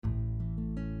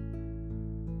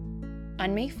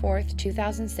On May 4,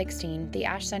 2016, the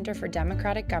Ash Center for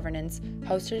Democratic Governance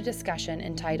hosted a discussion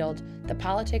entitled "The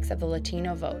Politics of the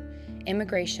Latino Vote: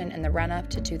 Immigration in the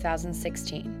Run-Up to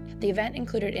 2016." The event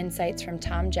included insights from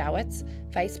Tom Jawetz,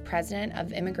 Vice President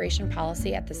of Immigration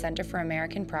Policy at the Center for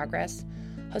American Progress,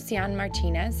 Josiane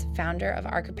Martinez, founder of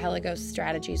Archipelago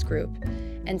Strategies Group,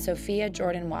 and Sophia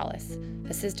Jordán Wallace,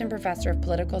 Assistant Professor of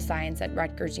Political Science at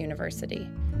Rutgers University.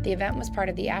 The event was part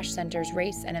of the Ash Center's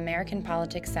Race and American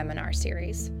Politics Seminar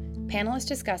Series. Panelists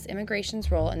discuss immigration's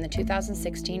role in the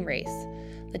 2016 race,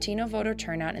 Latino voter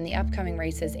turnout in the upcoming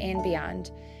races and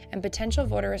beyond, and potential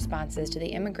voter responses to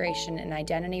the immigration and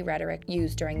identity rhetoric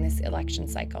used during this election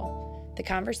cycle. The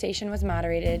conversation was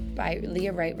moderated by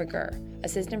Leah Wright Rigueur,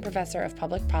 Assistant Professor of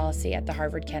Public Policy at the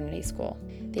Harvard Kennedy School.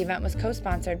 The event was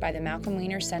co-sponsored by the Malcolm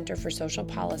Weiner Center for Social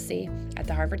Policy at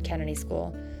the Harvard Kennedy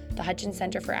School, the Hutchins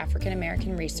Center for African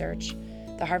American Research,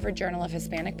 the Harvard Journal of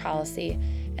Hispanic Policy,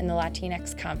 and the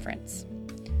Latinx Conference.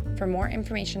 For more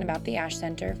information about the Ash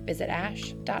Center, visit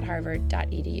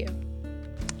ash.harvard.edu.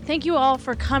 Thank you all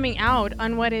for coming out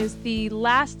on what is the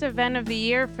last event of the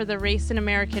year for the Race in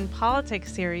American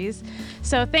Politics series.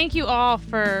 So thank you all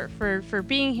for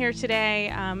being here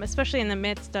today, especially in the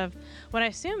midst of what I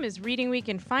assume is reading week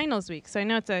and finals week. So I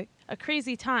know it's a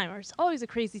crazy time, or it's always a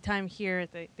crazy time here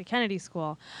at the Kennedy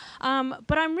School.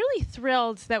 But I'm really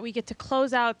thrilled that we get to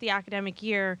close out the academic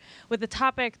year with a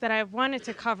topic that I've wanted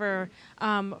to cover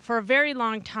for a very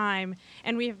long time,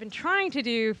 and we have been trying to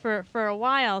do for a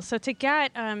while. So to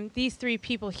get these three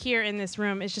people here in this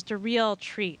room is just a real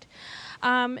treat.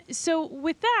 So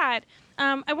with that,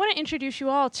 I want to introduce you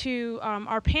all to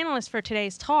our panelists for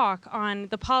today's talk on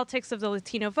the politics of the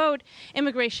Latino vote,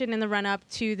 immigration in the run-up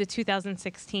to the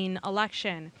 2016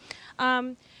 election.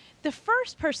 The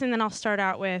first person that I'll start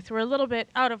out with, we're a little bit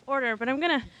out of order, but I'm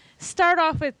going to start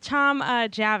off with Tom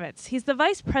Jawetz. He's the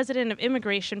Vice President of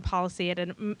Immigration Policy at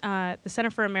the Center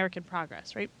for American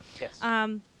Progress, right? Yes.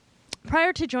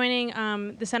 Prior to joining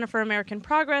the Center for American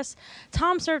Progress,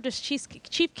 Tom served as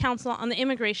chief counsel on the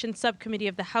Immigration Subcommittee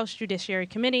of the House Judiciary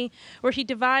Committee, where he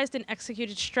devised and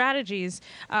executed strategies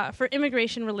for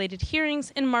immigration-related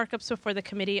hearings and markups before the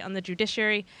Committee on the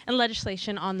Judiciary and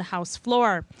Legislation on the House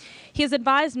floor. He has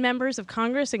advised members of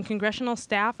Congress and congressional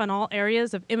staff on all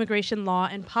areas of immigration law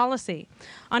and policy.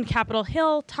 On Capitol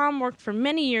Hill, Tom worked for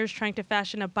many years trying to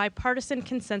fashion a bipartisan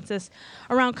consensus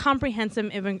around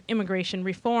comprehensive immigration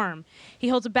reform. He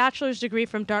holds a bachelor's degree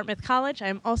from Dartmouth College. I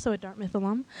am also a Dartmouth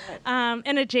alum,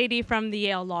 and a JD from the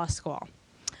Yale Law School.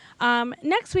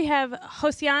 Next, we have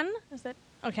Josiane,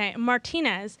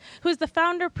 Martinez, who is the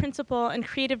founder, principal, and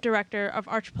creative director of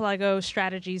Archipelago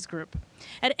Strategies Group.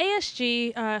 At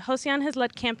ASG, Josiane has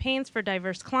led campaigns for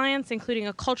diverse clients, including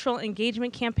a cultural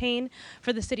engagement campaign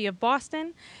for the city of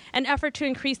Boston, an effort to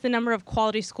increase the number of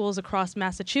quality schools across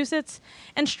Massachusetts,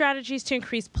 and strategies to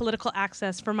increase political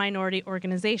access for minority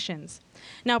organizations.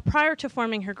 Now, prior to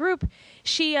forming her group,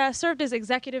 she served as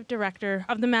executive director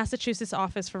of the Massachusetts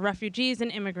Office for Refugees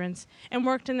and Immigrants and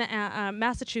worked in the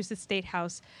Massachusetts State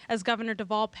House as Governor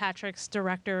Deval Patrick's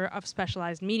director of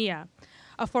specialized media.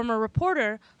 A former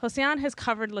reporter, Josiane has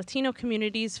covered Latino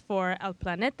communities for El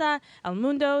Planeta, El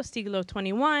Mundo, Siglo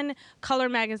XXI, Color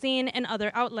Magazine, and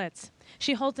other outlets.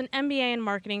 She holds an MBA in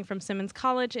marketing from Simmons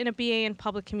College and a BA in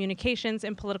public communications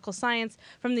and political science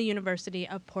from the University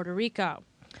of Puerto Rico.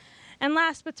 And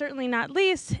last but certainly not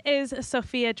least is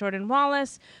Sophia Jordán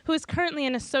Wallace, who is currently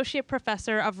an associate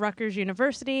professor of Rutgers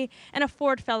University and a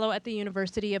Ford Fellow at the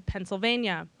University of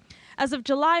Pennsylvania. As of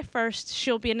July 1st,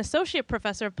 she'll be an associate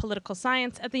professor of political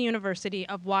science at the University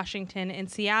of Washington in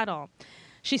Seattle.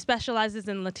 She specializes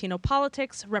in Latino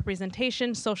politics,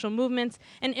 representation, social movements,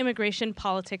 and immigration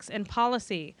politics and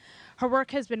policy. Her work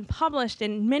has been published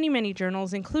in many, many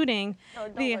journals, including I'll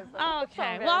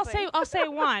say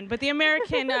one, but the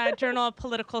American Journal of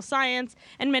Political Science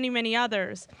and many, many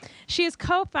others. She is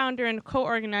co-founder and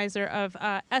co-organizer of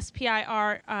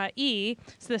SPIRE,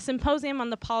 so the Symposium on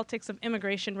the Politics of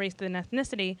Immigration, Race, and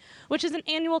Ethnicity, which is an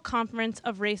annual conference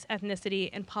of race, ethnicity,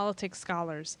 and politics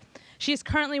scholars. She is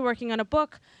currently working on a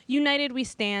book, United We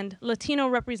Stand, Latino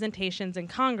Representations in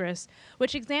Congress,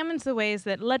 which examines the ways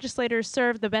that legislators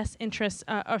serve the interests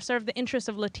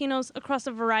of Latinos across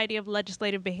a variety of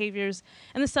legislative behaviors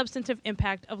and the substantive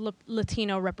impact of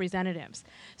Latino representatives.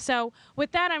 So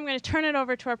with that, I'm going to turn it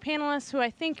over to our panelists, who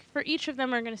I think for each of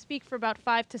them are going to speak for about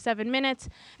 5 to 7 minutes,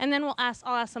 and then I'll ask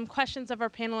some questions of our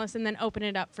panelists and then open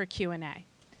it up for Q&A.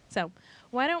 So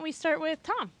why don't we start with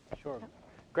Tom? Sure.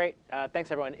 Great.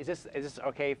 Thanks, everyone. Is this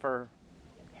okay for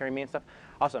hearing me and stuff?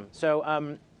 Awesome.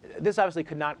 So this obviously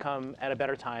could not come at a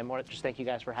better time. I want to just thank you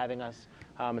guys for having us.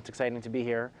 It's exciting to be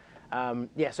here.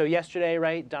 Yeah, so yesterday,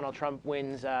 right, Donald Trump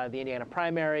wins the Indiana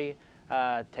primary.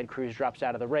 Ted Cruz drops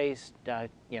out of the race. An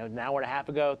hour and a half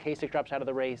ago, Kasich drops out of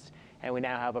the race, and we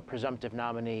now have a presumptive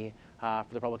nominee for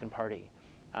the Republican Party.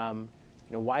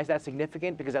 Why is that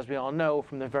significant? Because as we all know,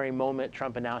 from the very moment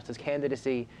Trump announced his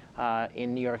candidacy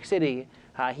in New York City,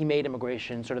 he made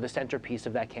immigration sort of the centerpiece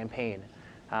of that campaign.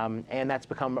 And that's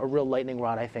become a real lightning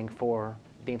rod, I think, for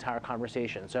the entire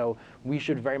conversation. So we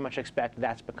should very much expect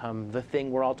that's become the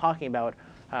thing we're all talking about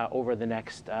over the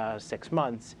next 6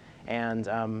 months.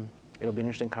 And it'll be an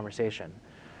interesting conversation.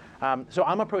 So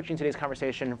I'm approaching today's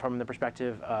conversation from the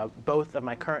perspective both of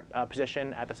my current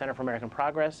position at the Center for American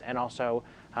Progress and also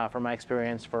from my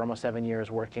experience for almost 7 years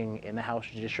working in the House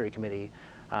Judiciary Committee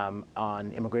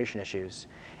on immigration issues.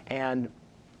 And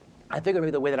I figured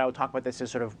maybe the way that I would talk about this is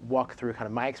sort of walk through kind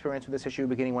of my experience with this issue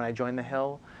beginning when I joined the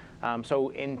Hill. So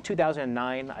in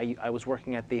 2009, I was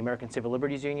working at the American Civil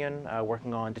Liberties Union,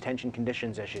 working on detention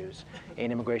conditions issues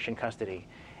in immigration custody.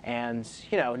 And,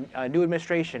 new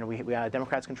administration, we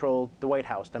Democrats controlled the White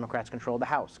House, Democrats controlled the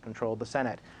House, controlled the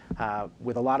Senate.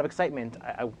 With a lot of excitement,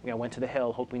 I went to the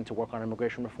Hill hoping to work on an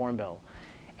immigration reform bill.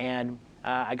 And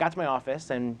I got to my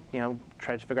office and,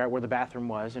 tried to figure out where the bathroom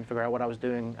was and figure out what I was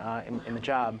doing in the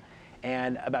job.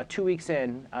 And about 2 weeks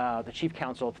in, the chief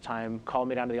counsel at the time called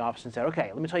me down to the office and said,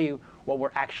 okay, let me tell you what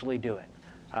we're actually doing.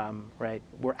 Right?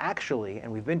 We're actually,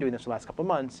 and we've been doing this for the last couple of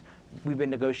months, we've been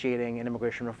negotiating an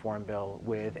immigration reform bill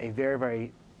with a very,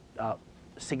 very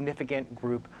significant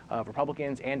group of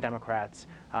Republicans and Democrats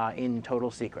in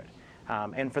total secret.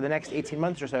 And for the next 18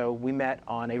 months or so, we met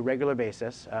on a regular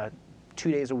basis, 2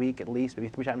 days a week at least, maybe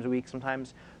 3 times a week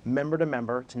sometimes, member to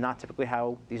member. It's not typically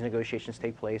how these negotiations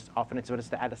take place. Often it's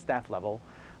at a staff level.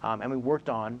 And we worked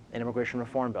on an immigration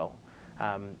reform bill.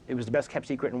 It was the best kept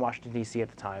secret in Washington, D.C. at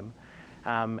the time.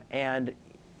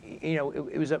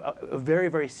 It was a very,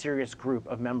 very serious group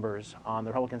of members on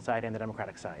the Republican side and the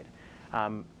Democratic side.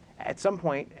 At some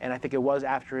point, and I think it was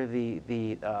after the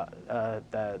ACA,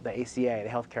 the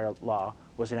healthcare law,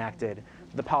 was enacted,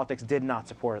 the politics did not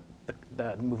support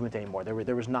the movement anymore.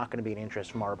 There was not going to be an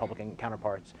interest from our Republican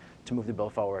counterparts to move the bill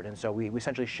forward, and so we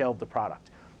essentially shelved the product.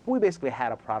 But we basically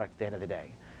had a product at the end of the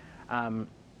day.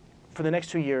 For the next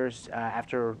 2 years,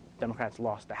 after Democrats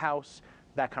lost the House,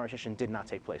 that conversation did not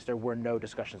take place. There were no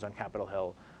discussions on Capitol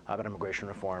Hill about immigration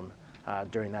reform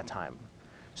during that time.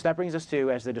 So that brings us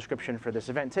to, as the description for this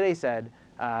event today said,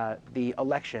 the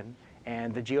election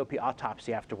and the GOP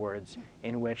autopsy afterwards,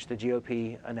 in which the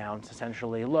GOP announced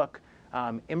essentially, look,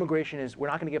 immigration we're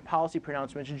not going to give policy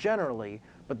pronouncements generally,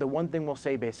 but the one thing we'll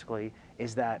say basically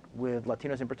is that with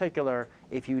Latinos in particular,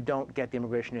 if you don't get the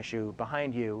immigration issue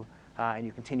behind you and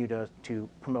you continue to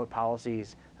promote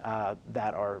policies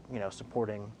that are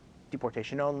supporting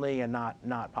deportation only and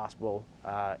not possible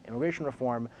immigration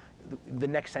reform, the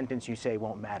next sentence you say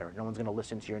won't matter. No one's going to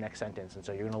listen to your next sentence, and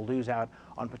so you're going to lose out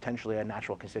on potentially a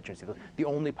natural constituency, the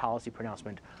only policy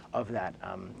pronouncement of that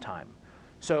time.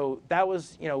 So that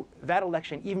was, that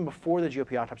election, even before the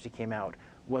GOP autopsy came out,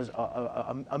 was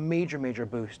a major, major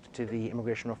boost to the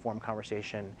immigration reform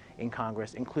conversation in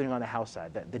Congress, including on the House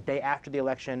side. The day after the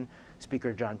election,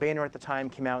 Speaker John Boehner at the time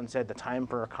came out and said the time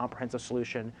for a comprehensive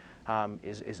solution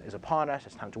is upon us.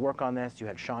 It's time to work on this. You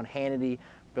had Sean Hannity,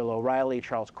 Bill O'Reilly,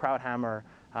 Charles Krauthammer.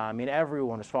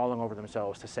 Everyone is falling over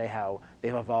themselves to say how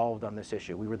they've evolved on this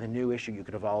issue. We were the new issue you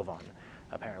could evolve on,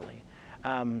 apparently.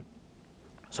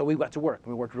 So we got to work.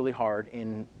 We worked really hard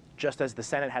just as the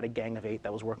Senate had a gang of 8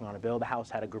 that was working on a bill, the House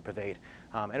had a group of 8.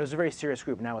 And it was a very serious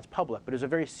group. Now it's public, but it was a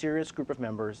very serious group of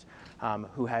members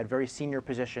who had very senior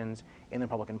positions in the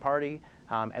Republican Party,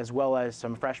 as well as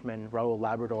some freshmen, Raul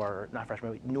Labrador, not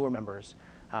freshmen, but newer members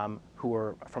who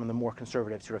were from the more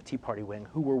conservative sort of Tea Party wing,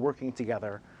 who were working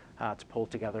together to pull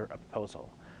together a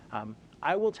proposal.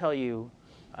 I will tell you,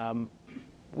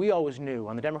 we always knew,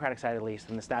 on the Democratic side at least,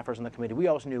 and the staffers on the committee, we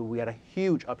always knew we had a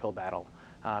huge uphill battle,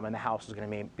 and the House was going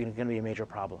to be a major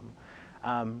problem.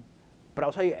 But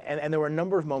I'll tell you, and there were a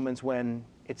number of moments when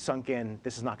it sunk in,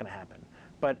 this is not going to happen.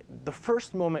 But the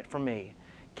first moment for me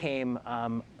came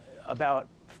about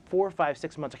 4, 5,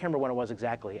 6 months, I can't remember when it was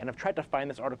exactly, and I've tried to find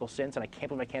this article since, and I can't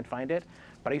believe I can't find it,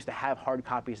 but I used to have hard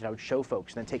copies that I would show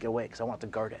folks and then take it away because I wanted to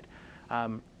guard it.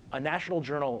 A National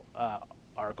Journal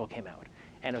article came out,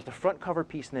 and it was the front cover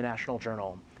piece in the National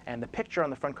Journal, and the picture on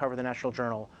the front cover of the National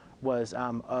Journal was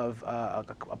of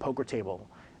a poker table,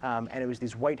 and it was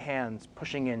these white hands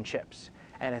pushing in chips,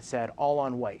 and it said, all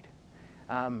on white.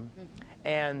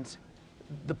 And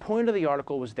the point of the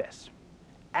article was this.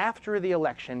 after the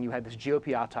election, you had this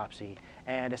GOP autopsy,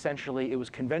 and essentially it was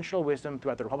conventional wisdom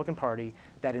throughout the Republican Party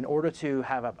that in order to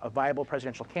have a viable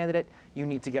presidential candidate, you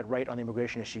need to get right on the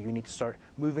immigration issue. You need to start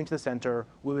moving to the center,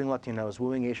 wooing Latinos,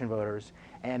 wooing Asian voters,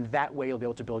 and that way you'll be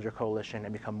able to build your coalition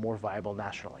and become more viable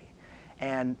nationally.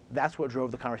 And that's what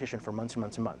drove the conversation for months and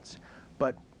months and months.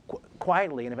 But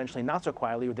quietly, and eventually not so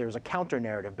quietly, there was a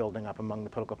counter-narrative building up among the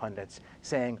political pundits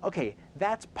saying, okay,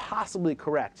 that's possibly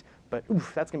correct, but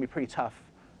oof, that's going to be pretty tough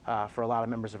for a lot of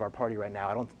members of our party right now.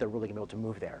 I don't think they're really going to be able to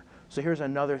move there. So here's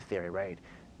another theory, right?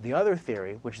 The other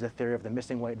theory, which is the theory of the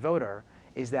missing white voter,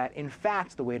 is that in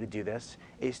fact the way to do this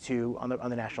is to, on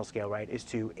the national scale, right, is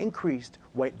to increase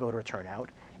white voter turnout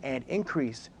and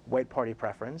increase white party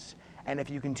preference. And if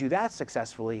you can do that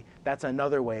successfully, that's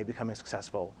another way of becoming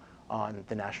successful on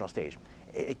the national stage.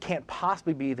 It can't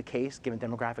possibly be the case, given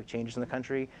demographic changes in the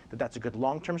country, that that's a good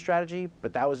long-term strategy,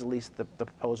 but that was at least the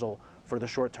proposal for the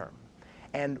short term.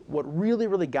 And what really,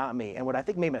 really got me, and what I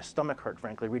think made my stomach hurt,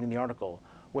 frankly, reading the article,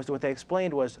 was what they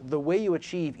explained was the way you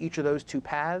achieve each of those two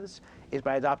paths is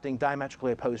by adopting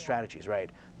diametrically opposed strategies, right?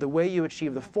 The way you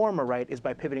achieve the former, right, is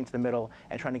by pivoting to the middle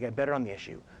and trying to get better on the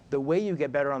issue. The way you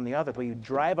get better on the other, the way you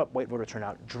drive up white voter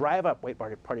turnout, drive up white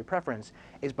party preference,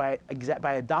 is by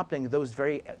adopting those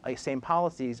very same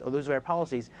policies, or those very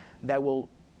policies that will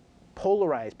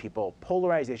polarize people,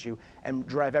 polarize issue, and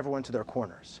drive everyone to their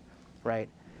corners, right?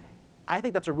 I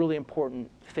think that's a really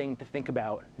important thing to think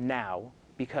about now,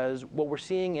 because what we're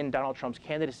seeing in Donald Trump's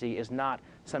candidacy is not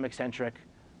some eccentric,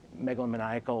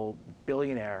 megalomaniacal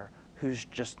billionaire who's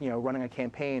just running a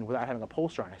campaign without having a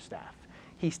pollster on his staff.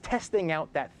 He's testing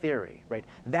out that theory, right?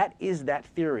 That is that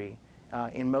theory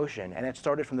in motion, and it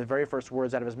started from the very first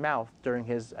words out of his mouth during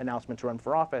his announcement to run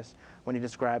for office, when he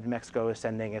described Mexico as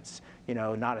sending its,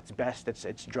 not its best,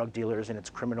 its drug dealers and its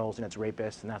criminals and its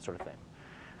rapists and that sort of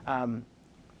thing.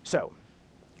 So,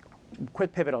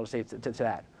 quick pivot, I'll just say to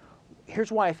that.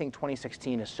 Here's why I think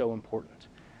 2016 is so important,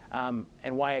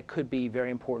 and why it could be very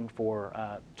important for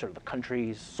sort of the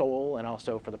country's soul and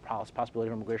also for the possibility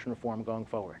of immigration reform going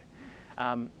forward.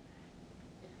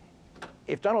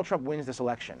 If Donald Trump wins this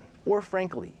election, or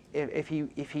frankly, if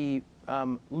he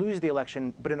loses the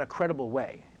election but in a credible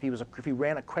way, if he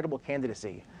ran a credible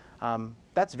candidacy,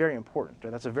 that's very important.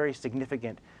 Right? That's a very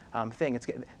significant thing.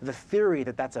 The theory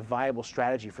that that's a viable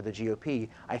strategy for the GOP,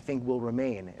 I think, will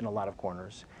remain in a lot of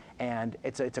corners. And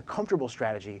it's a comfortable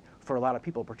strategy for a lot of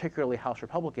people, particularly House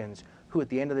Republicans, who at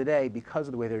the end of the day, because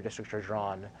of the way their districts are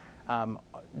drawn,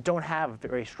 don't have a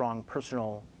very strong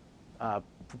personal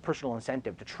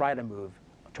incentive to try to move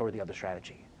toward the other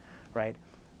strategy, right?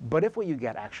 But if what you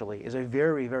get actually is a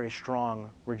very, very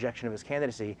strong rejection of his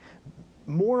candidacy,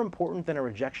 more important than a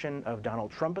rejection of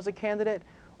Donald Trump as a candidate,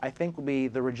 I think will be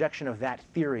the rejection of that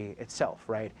theory itself,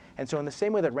 right? And so in the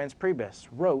same way that Reince Priebus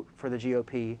wrote for the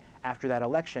GOP after that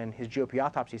election, his GOP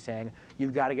autopsy saying,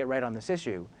 you've got to get right on this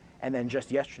issue. And then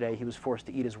just yesterday, he was forced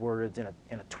to eat his words in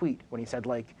a tweet when he said,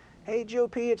 like, hey,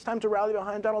 GOP, it's time to rally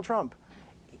behind Donald Trump.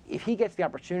 If he gets the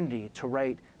opportunity to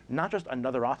write not just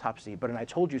another autopsy, but an I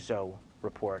told you so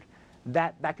report,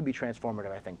 that could be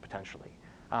transformative, I think, potentially.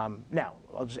 Now,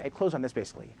 I'll just close on this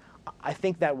basically. I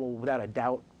think that will, without a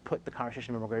doubt, put the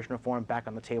conversation of immigration reform back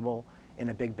on the table in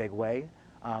a big, big way.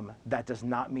 That does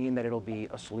not mean that it'll be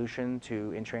a solution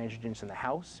to intransigence in the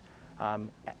House.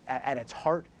 At its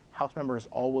heart, House members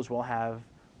always will have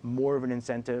more of an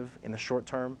incentive in the short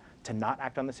term to not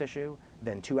act on this issue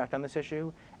than to act on this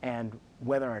issue. And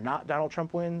whether or not Donald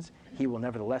Trump wins, he will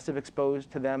nevertheless have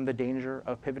exposed to them the danger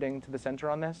of pivoting to the center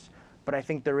on this. But I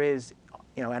think there is,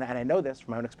 and I know this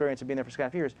from my own experience of being there for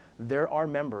 6.5 years, there are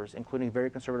members, including very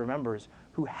conservative members,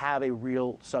 who have a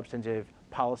real substantive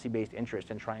policy-based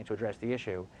interest in trying to address the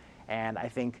issue. And I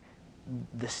think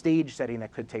the stage setting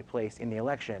that could take place in the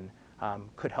election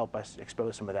could help us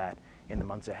expose some of that in the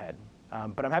months ahead.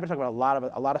 But I'm happy to talk about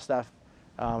a lot of stuff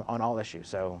on all issues,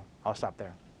 so I'll stop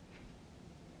there.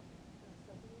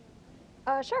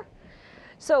 Sure.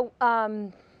 So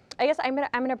I guess I'm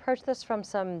gonna approach this from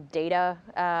some data.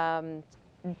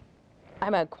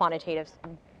 I'm a quantitative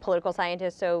political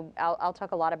scientist, so I'll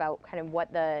talk a lot about kind of what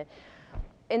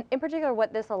in particular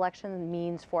what this election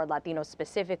means for Latinos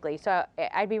specifically. So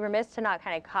I'd be remiss to not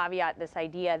kind of caveat this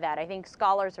idea that I think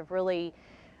scholars have really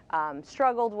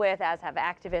struggled with, as have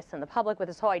activists and the public, with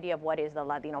this whole idea of what is the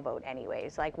Latino vote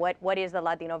anyways, like what is the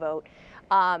Latino vote?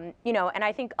 And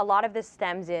I think a lot of this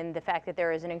stems in the fact that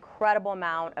there is an incredible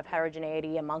amount of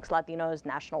heterogeneity amongst Latinos,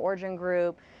 national origin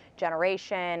group,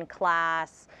 generation,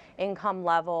 class, income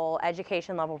level,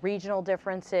 education level, regional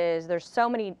differences. There's so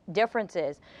many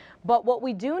differences. But what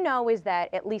we do know is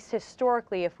that, at least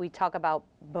historically, if we talk about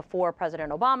before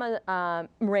President Obama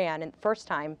ran the first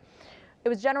time, it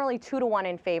was generally 2-to-1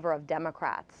 in favor of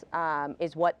Democrats,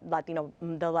 is what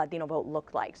the Latino vote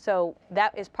looked like. So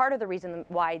that is part of the reason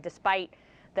why, despite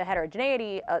the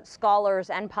heterogeneity, scholars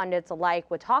and pundits alike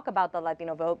would talk about the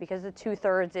Latino vote, because the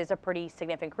 2/3 is a pretty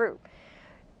significant group.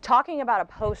 Talking about a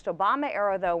post-Obama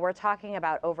era, though, we're talking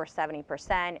about over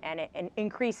 70% and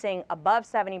increasing above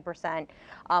 70%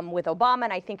 with Obama.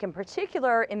 And I think in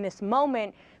particular in this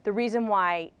moment, the reason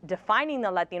why defining the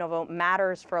Latino vote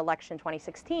matters for election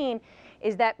 2016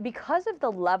 is that because of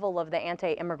the level of the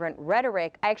anti-immigrant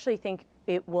rhetoric, I actually think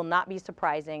it will not be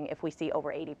surprising if we see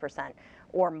over 80%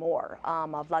 or more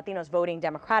of Latinos voting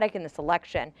Democratic in this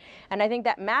election. And I think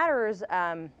that matters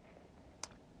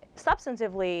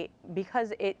substantively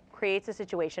because it creates a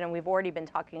situation, and we've already been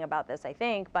talking about this, I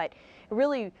think, but it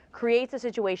really creates a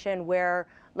situation where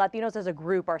Latinos as a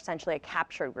group are essentially a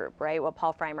captured group, right? What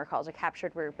Paul Freimer calls a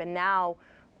captured group. And now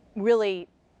really,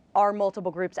 are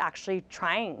multiple groups actually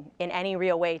trying in any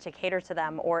real way to cater to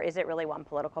them, or is it really one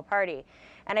political party?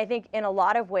 And I think in a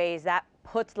lot of ways that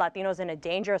puts Latinos in a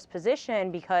dangerous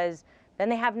position, because then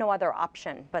they have no other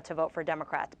option but to vote for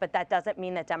Democrats. But that doesn't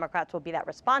mean that Democrats will be that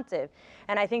responsive.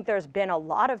 And I think there's been a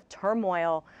lot of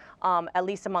turmoil, at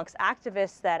least amongst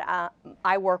activists that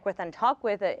I work with and talk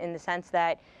with, in the sense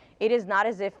that it is not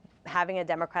as if having a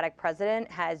Democratic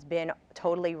president has been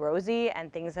totally rosy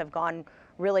and things have gone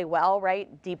really well,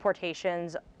 right?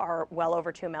 Deportations are well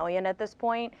over 2 million at this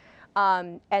point.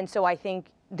 And so I think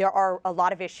there are a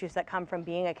lot of issues that come from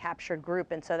being a captured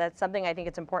group. And so that's something I think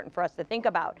it's important for us to think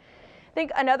about. I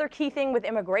think another key thing with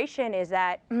immigration is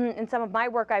that, in some of my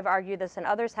work I've argued this and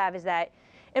others have, is that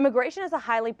immigration is a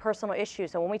highly personal issue.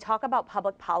 So when we talk about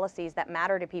public policies that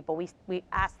matter to people, we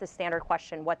ask the standard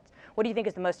question, what do you think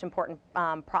is the most important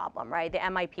problem, right? The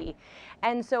MIP.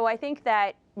 And so I think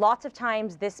that lots of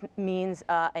times this means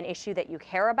an issue that you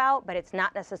care about, but it's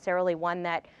not necessarily one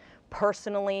that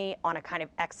personally, on a kind of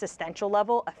existential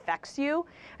level, affects you.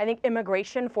 I think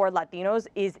immigration for Latinos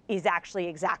is actually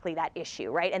exactly that issue,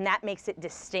 right? And that makes it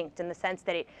distinct in the sense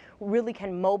that it really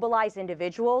can mobilize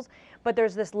individuals, but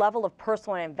there's this level of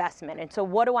personal investment. And so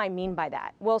what do I mean by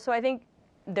that? Well, so I think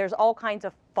there's all kinds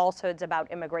of falsehoods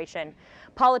about immigration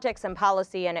politics and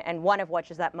policy, and one of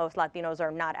which is that most Latinos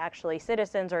are not actually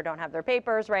citizens or don't have their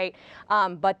papers, right?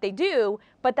 But they do,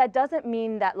 but that doesn't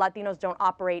mean that Latinos don't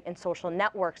operate in social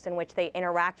networks in which they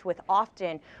interact with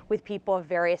often with people of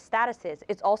various statuses.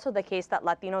 It's also the case that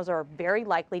Latinos are very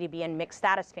likely to be in mixed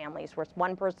status families, where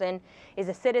one person is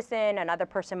a citizen, another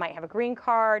person might have a green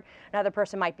card, another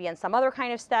person might be in some other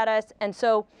kind of status. And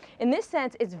so in this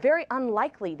sense, it's very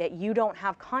unlikely that you don't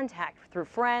have contact through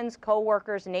friends,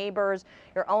 co-workers, neighbors,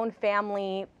 your own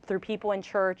family, through people in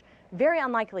church. Very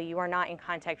unlikely you are not in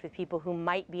contact with people who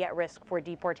might be at risk for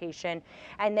deportation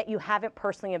and that you haven't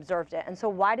personally observed it. And so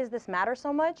why does this matter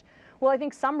so much? Well, I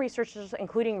think some researchers,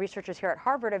 including researchers here at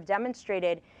Harvard, have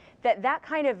demonstrated that that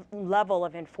kind of level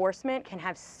of enforcement can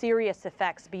have serious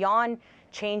effects beyond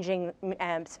changing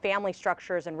family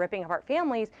structures and ripping apart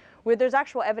families, where there's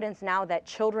actual evidence now that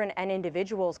children and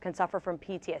individuals can suffer from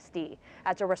PTSD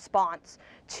as a response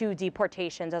to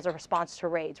deportations, as a response to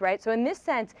raids, right? So in this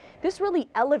sense, this really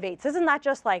elevates. This is not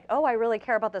just like, oh, I really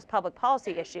care about this public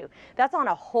policy issue. That's on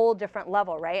a whole different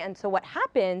level, right? And so what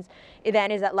happens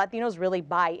then is that Latinos really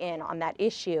buy in on that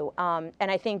issue. And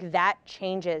I think that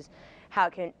changes how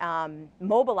it can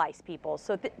mobilize people.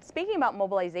 So speaking about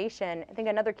mobilization, I think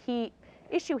another key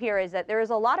issue here is that there is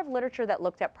a lot of literature that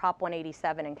looked at Prop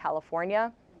 187 in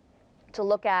California to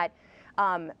look at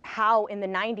how in the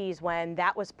 90s, when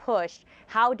that was pushed,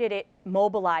 how did it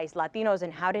mobilize Latinos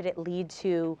and how did it lead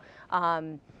to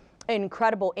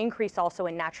incredible increase also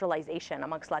in naturalization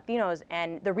amongst Latinos.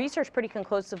 And the research pretty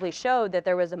conclusively showed that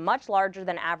there was a much larger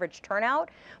than average turnout,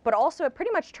 but also it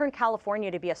pretty much turned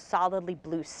California to be a solidly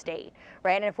blue state,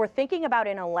 right? And if we're thinking about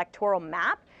an electoral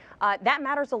map, that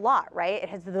matters a lot, right? It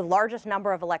has the largest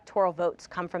number of electoral votes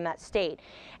come from that state.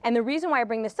 And the reason why I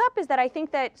bring this up is that I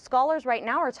think that scholars right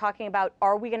now are talking about,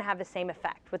 are we going to have the same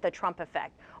effect with the Trump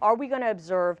effect? Are we going to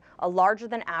observe a larger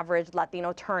than average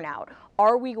Latino turnout?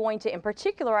 Are we going to, in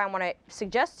particular, I want to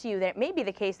suggest to you that it may be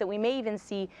the case that we may even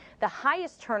see the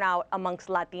highest turnout amongst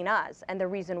Latinas. And the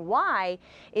reason why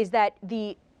is that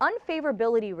the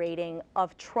unfavorability rating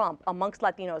of Trump amongst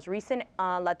Latinos, recent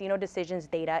Latino decisions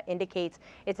data indicates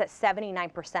it's at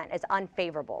 79% as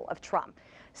unfavorable of Trump.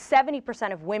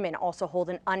 70% of women also hold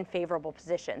an unfavorable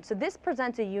position. So this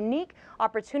presents a unique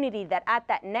opportunity that at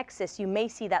that nexus, you may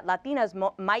see that Latinas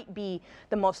might be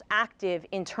the most active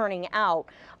in turning out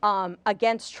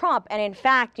against Trump. And in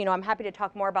fact, you know, I'm happy to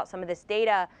talk more about some of this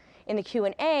data in the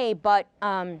Q&A, but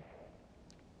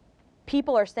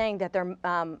people are saying that they're,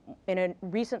 in a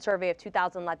recent survey of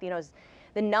 2,000 Latinos,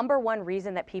 the number one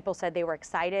reason that people said they were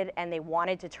excited and they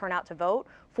wanted to turn out to vote,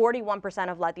 41%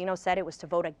 of Latinos said it was to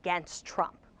vote against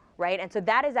Trump, right? And so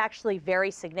that is actually very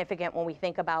significant when we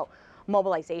think about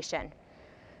mobilization.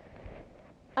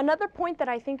 Another point that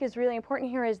I think is really important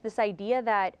here is this idea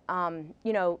that,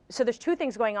 you know, so there's two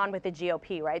things going on with the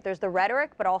GOP, right? There's the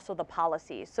rhetoric, but also the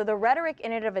policies. So the rhetoric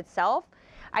in and of itself,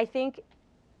 I think,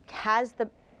 has the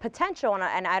potential,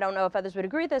 and I don't know if others would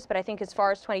agree with this, but I think as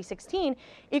far as 2016,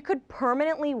 it could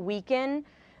permanently weaken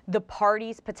the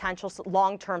party's potential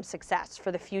long-term success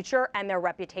for the future and their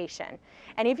reputation.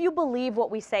 And if you believe what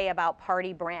we say about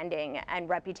party branding and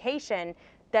reputation,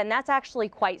 then that's actually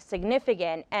quite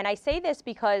significant. And I say this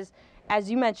because, as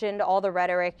you mentioned, all the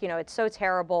rhetoric, you know, it's so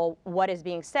terrible what is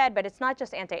being said, but it's not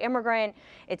just anti-immigrant,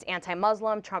 it's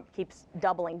anti-Muslim. Trump keeps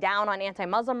doubling down on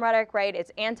anti-Muslim rhetoric, right?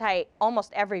 It's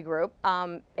anti-almost every group,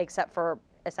 except for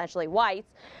essentially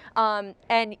whites.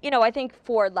 And, you know, I think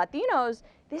for Latinos,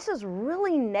 this is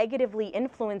really negatively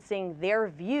influencing their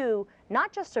view,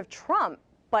 not just of Trump,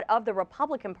 but of the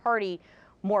Republican Party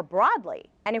more broadly.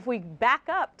 And if we back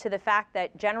up to the fact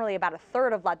that generally about a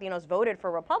third of Latinos voted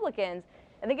for Republicans,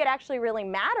 I think it actually really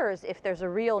matters if there's a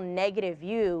real negative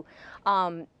view,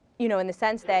 you know, in the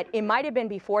sense that it might have been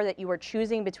before that you were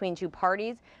choosing between two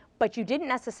parties, but you didn't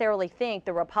necessarily think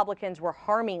the Republicans were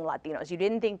harming Latinos. You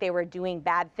didn't think they were doing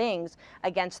bad things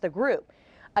against the group.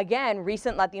 Again,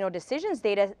 recent Latino decisions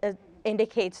data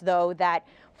indicates, though, that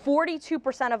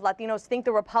 42% of Latinos think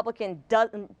the Republican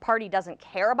Party doesn't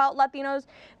care about Latinos.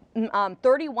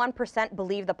 31%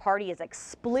 believe the party is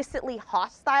explicitly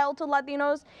hostile to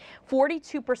Latinos.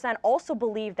 42% also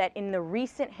believe that in the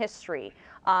recent history,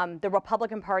 the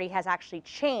Republican Party has actually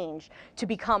changed to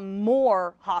become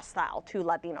more hostile to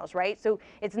Latinos, right? So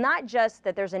it's not just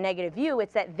that there's a negative view,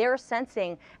 it's that they're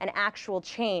sensing an actual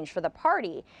change for the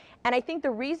party. And I think the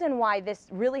reason why this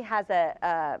really has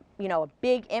a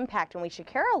big impact, and we should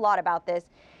care a lot about this,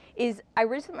 is I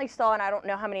recently saw, and I don't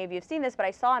know how many of you have seen this, but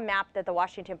I saw a map that the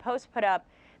Washington Post put up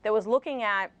that was looking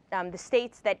at the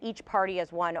states that each party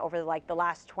has won over like the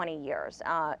last 20 years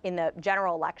in the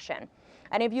general election.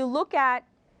 And if you look at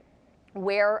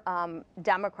where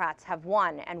Democrats have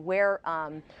won and where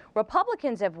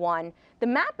Republicans have won, the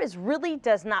map really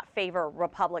does not favor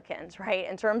Republicans, right?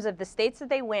 In terms of the states that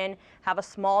they win have a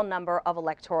small number of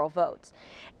electoral votes.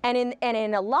 And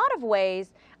in a lot of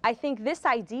ways, I think this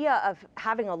idea of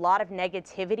having a lot of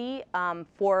negativity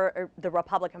for the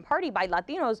Republican Party by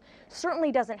Latinos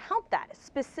certainly doesn't help that,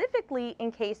 specifically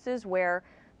in cases where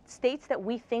states that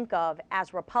we think of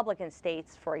as Republican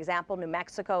states, for example, New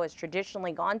Mexico has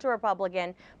traditionally gone to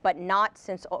Republican, but not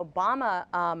since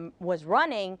Obama was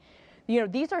running. You know,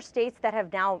 these are states that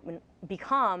have now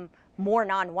become more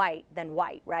non-white than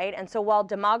white, right? And so while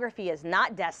demography is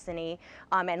not destiny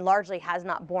and largely has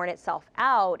not borne itself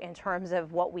out in terms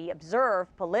of what we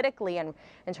observe politically and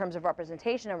in terms of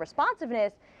representation and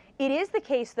responsiveness, it is the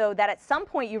case, though, that at some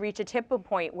point you reach a tipping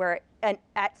point where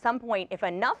at some point, if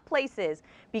enough places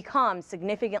become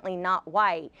significantly not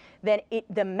white, then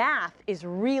the math is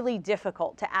really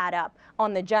difficult to add up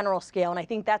on the general scale. And I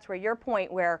think that's where your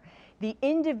point, where the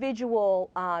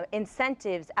individual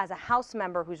incentives as a House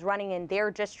member who's running in their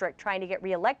district trying to get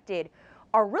reelected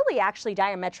are really actually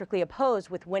diametrically opposed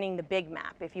with winning the big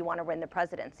map if you want to win the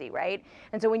presidency, right?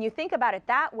 And so when you think about it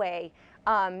that way,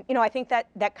 you know, I think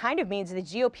that kind of means the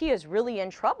GOP is really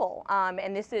in trouble.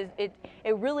 And this is,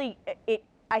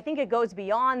 I think it goes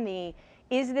beyond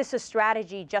is this a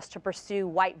strategy just to pursue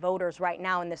white voters right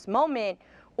now in this moment?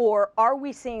 Or are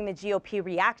we seeing the GOP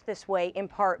react this way in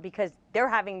part because they're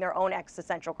having their own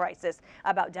existential crisis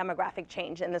about demographic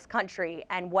change in this country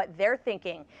and what they're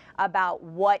thinking about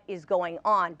what is going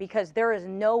on? Because there is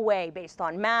no way, based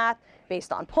on math,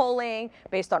 based on polling,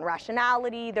 based on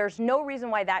rationality, there's no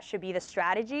reason why that should be the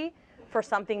strategy for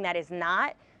something that is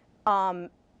not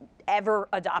ever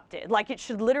adopted. Like, it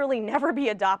should literally never be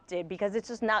adopted because it's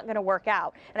just not going to work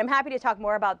out. And I'm happy to talk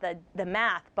more about the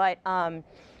math, but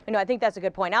you know, I think that's a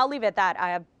good point. I'll leave it at that. I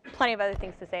have plenty of other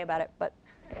things to say about it, but.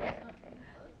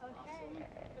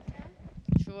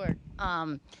 Sure.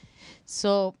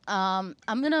 So I'm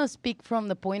going to speak from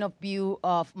the point of view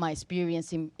of my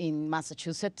experience in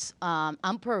Massachusetts.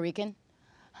 I'm Puerto Rican.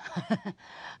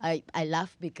 I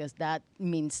laugh because that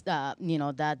means,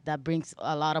 that brings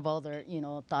a lot of other,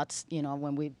 thoughts,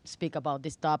 when we speak about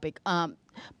this topic.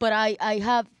 But I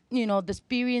have, the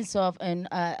experience of, and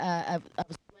I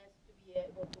was blessed to be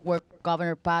able to work for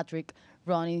Governor Patrick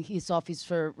running his office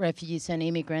for refugees and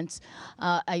immigrants.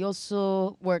 I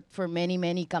also worked for many,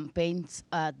 many campaigns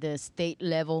at the state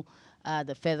level,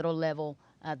 the federal level,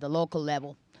 at the local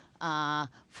level,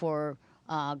 for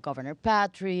Governor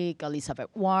Patrick, Elizabeth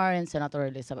Warren, Senator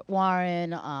Elizabeth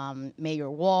Warren, Mayor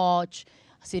Walsh,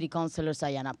 City Councilors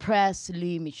Ayanna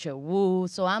Presley, Michelle Wu.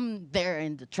 So I'm there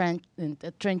in the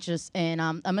trenches, and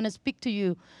I'm going to speak to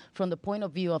you from the point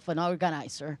of view of an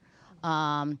organizer.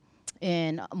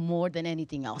 And more than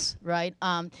anything else, right?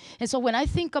 And so when I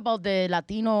think about the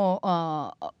Latino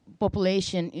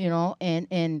population,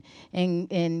 and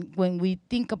when we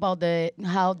think about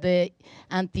how the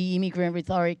anti-immigrant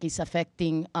rhetoric is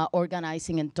affecting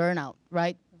organizing and turnout,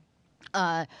 right?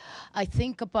 I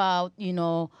think about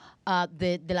the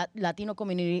Latino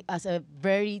community as a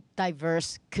very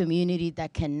diverse community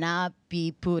that cannot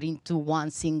be put into one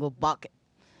single bucket.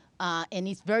 And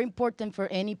it's very important for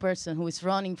any person who is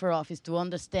running for office to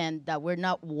understand that we're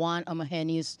not one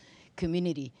homogeneous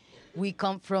community. We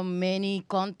come from many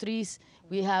countries.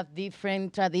 We have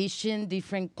different traditions,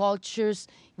 different cultures.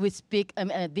 We speak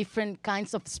different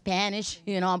kinds of Spanish.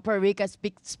 In Puerto Rico, I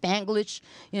speak Spanglish.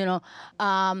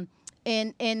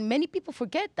 And many people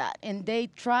forget that, and they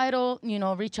try to,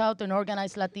 reach out and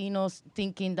organize Latinos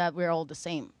thinking that we're all the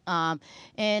same.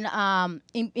 In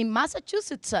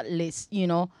Massachusetts, at least, we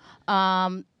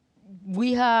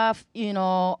have,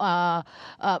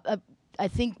 I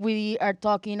think we are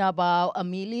talking about 1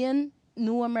 million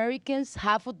new Americans.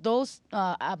 Half of those,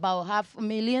 about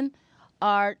 500,000,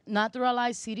 are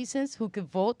naturalized citizens who could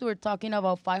vote. We're talking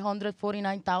about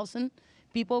 549,000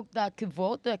 people that could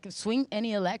vote, that could swing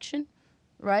any election,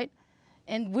 right?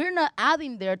 And we're not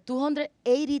adding there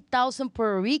 280,000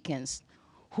 Puerto Ricans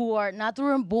who are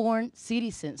natural-born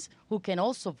citizens who can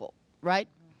also vote, right?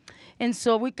 And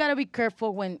so we gotta be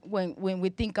careful when we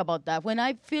think about that.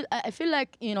 I feel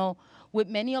like, with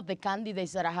many of the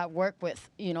candidates that I have worked with,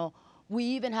 we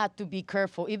even had to be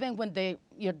careful, even when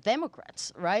you're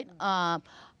Democrats, right?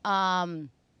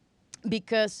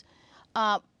 Because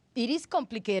it is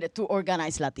complicated to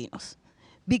organize Latinos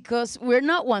because we're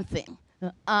not one thing.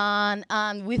 And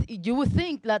you would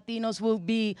think Latinos will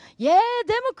be,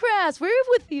 Democrats, we're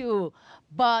with you.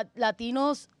 But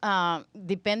Latinos,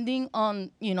 depending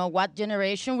on, what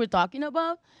generation we're talking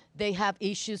about, they have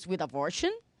issues with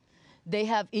abortion. They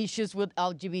have issues with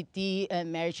LGBT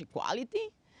and marriage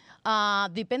equality.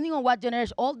 Depending on what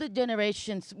generation, all the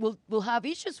generations will have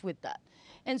issues with that.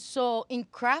 And so in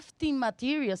crafting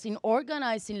materials, in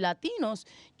organizing Latinos,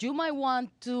 you might want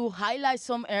to highlight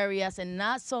some areas and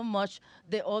not so much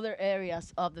the other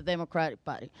areas of the Democratic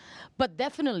Party. But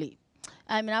definitely,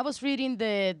 I was reading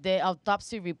the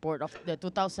autopsy report of the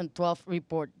 2012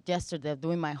 report yesterday,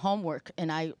 doing my homework,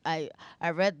 and I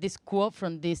read this quote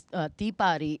from this Tea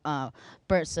Party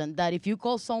person that if you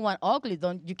call someone ugly,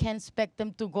 you can't expect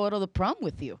them to go to the prom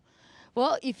with you.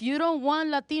 Well, if you don't want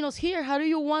Latinos here, how do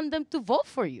you want them to vote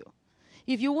for you?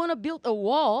 If you want to build a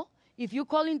wall, if you're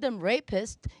calling them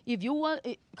rapists,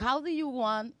 how do you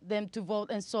want them to vote?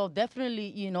 And so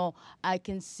definitely, I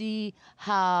can see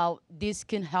how this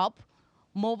can help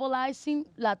mobilizing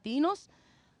Latinos,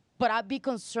 but I'd be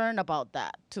concerned about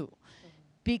that too.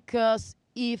 Because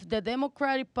if the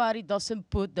Democratic Party doesn't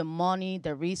put the money,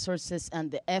 the resources,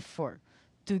 and the effort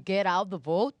to get out the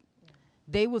vote,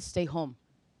 they will stay home.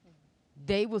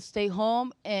 They will stay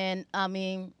home, and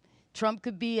Trump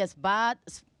could be as bad,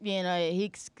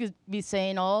 he could be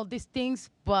saying all these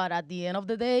things, but at the end of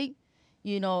the day,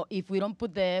 if we don't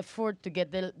put the effort to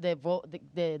get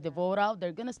the vote out,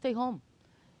 they're gonna stay home.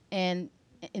 And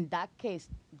in that case,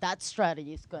 that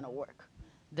strategy is gonna work.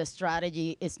 The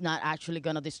strategy is not actually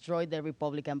gonna destroy the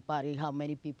Republican Party. How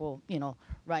many people,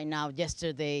 right now,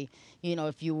 yesterday,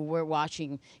 if you were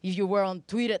on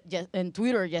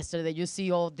Twitter yesterday, you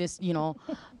see all this,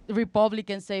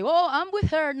 Republicans say, "Oh, I'm with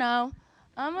her now.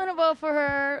 I'm gonna vote for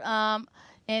her."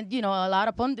 And a lot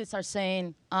of pundits are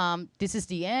saying, "This is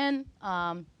the end.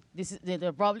 This is the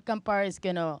Republican Party is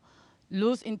gonna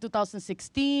lose in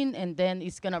 2016, and then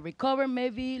it's gonna recover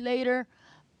maybe later."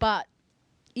 But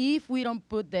if we don't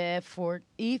put the effort,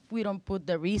 if we don't put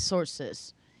the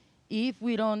resources, if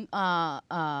we don't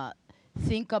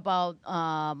think about,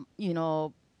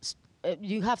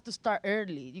 you have to start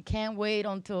early. You can't wait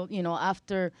until,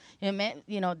 after,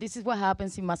 this is what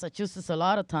happens in Massachusetts a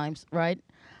lot of times, right?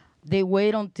 They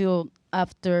wait until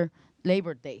after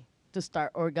Labor Day to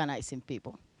start organizing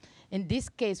people. In this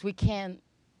case, we can't,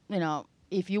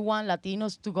 if you want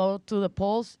Latinos to go to the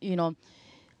polls, you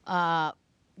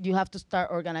have to start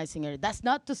organizing it. That's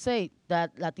not to say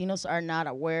that Latinos are not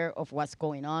aware of what's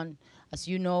going on. As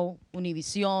you know,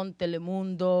 Univision,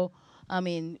 Telemundo, I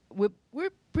mean, we're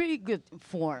pretty good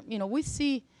informed. We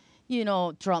see,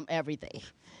 Trump every day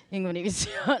in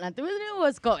Univision, and we know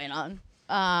what's going on.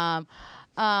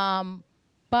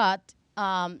 But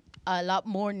a lot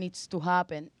more needs to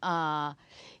happen.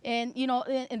 And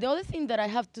the other thing that I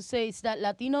have to say is that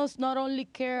Latinos not only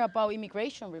care about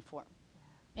immigration reform,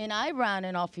 and I ran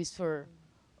an office for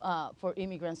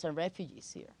immigrants and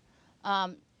refugees here.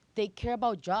 They care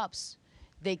about jobs.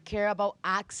 They care about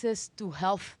access to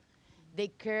health. They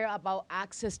care about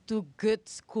access to good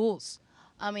schools.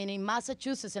 I mean, in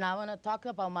Massachusetts, and I want to talk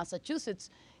about Massachusetts,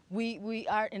 we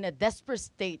are in a desperate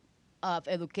state of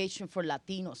education for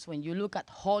Latinos. When you look at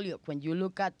Holyoke, when you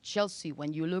look at Chelsea,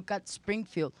 when you look at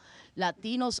Springfield,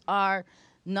 Latinos are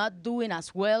not doing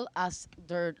as well as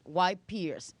their white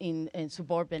peers in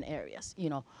suburban areas.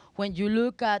 When you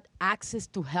look at access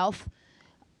to health,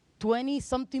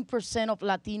 20-something% of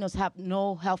Latinos have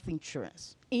no health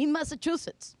insurance in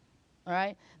Massachusetts. All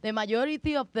right, the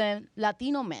majority of them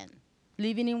Latino men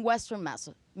living in Western Mass,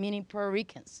 meaning Puerto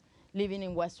Ricans living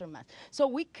in Western Mass. So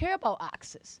we care about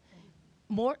access.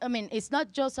 It's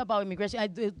not just about immigration. I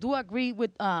do agree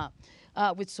with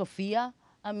Sophia.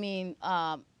 Like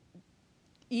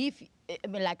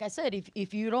I said,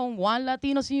 if you don't want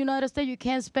Latinos in the United States, you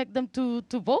can't expect them to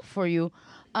vote for you.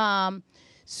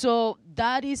 So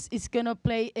that is going to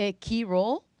play a key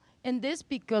role in this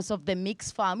because of the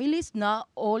mixed families. Not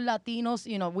all Latinos,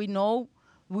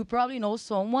 we probably know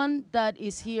someone that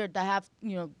is here that have,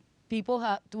 people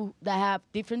that have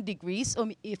different degrees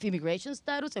of immigration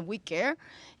status, and we care,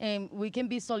 and we can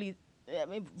be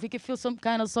we can feel some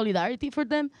kind of solidarity for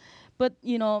them. But,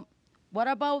 what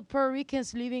about Puerto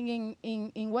Ricans living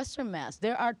in Western Mass?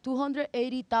 There are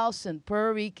 280,000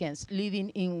 Puerto Ricans living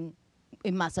in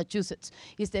Massachusetts.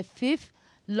 It's the 5th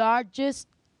largest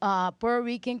Puerto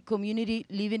Rican community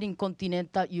living in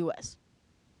continental U.S.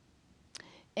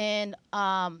 And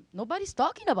nobody's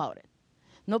talking about it.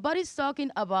 Nobody's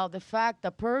talking about the fact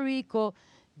that Puerto Rico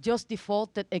just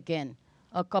defaulted again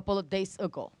a couple of days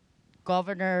ago.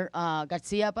 Governor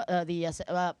Garcia,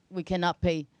 we cannot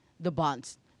pay the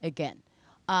bonds again.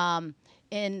 And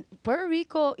Puerto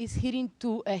Rico is heading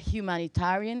to a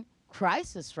humanitarian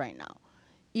crisis right now.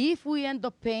 If we end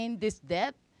up paying this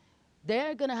debt,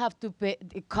 they're going to have to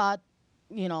cut,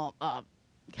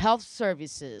 health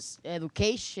services,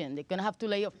 education. They're going to have to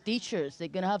lay off teachers. They're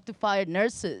going to have to fire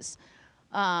nurses.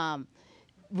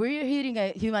 We're hitting a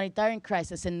humanitarian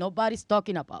crisis, and nobody's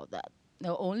talking about that.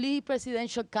 The only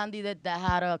presidential candidate that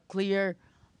had a clear,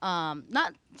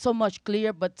 not so much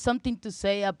clear, but something to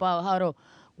say about how to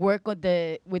work with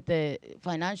the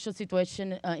financial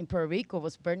situation in Puerto Rico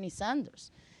was Bernie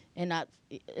Sanders. And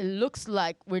it looks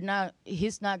like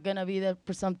he's not going to be the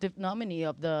presumptive nominee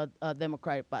of the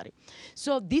Democratic Party.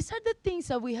 So these are the things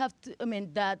that we have to,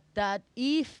 that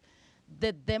if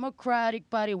the Democratic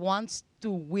Party wants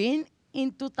to win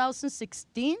in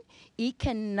 2016, it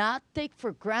cannot take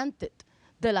for granted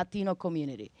the Latino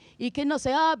community. It cannot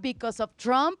say, because of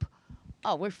Trump,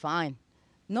 we're fine.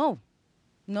 No,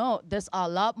 there's a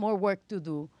lot more work to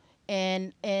do.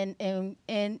 And to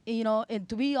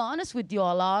be honest with you,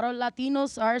 a lot of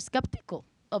Latinos are skeptical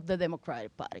of the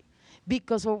Democratic Party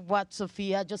because of what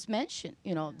Sophia just mentioned.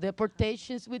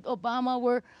 Deportations with Obama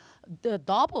were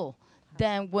double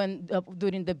than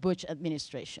during the Bush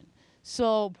administration.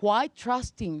 So why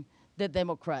trusting the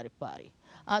Democratic Party?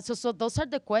 So those are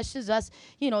the questions. Those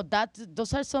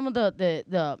are some of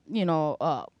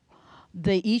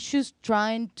the issues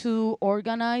trying to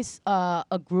organize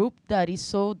a group that is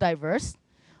so diverse,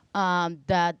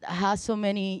 that has so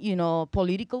many,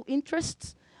 political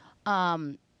interests,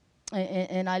 and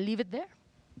I leave it there.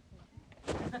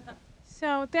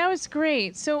 So that was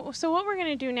great. So what we're going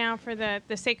to do now, for the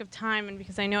sake of time, and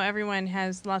because I know everyone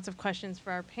has lots of questions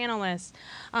for our panelists,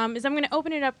 is I'm going to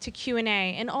open it up to Q&A.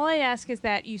 And all I ask is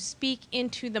that you speak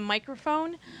into the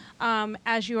microphone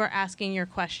as you are asking your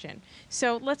question.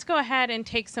 So let's go ahead and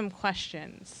take some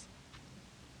questions.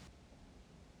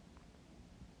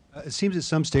 It seems that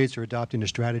some states are adopting a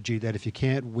strategy that if you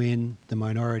can't win the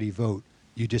minority vote,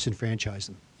 you disenfranchise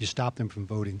them. You stop them from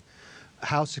voting.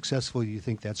 How successful do you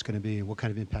think that's going to be, and what kind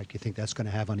of impact do you think that's going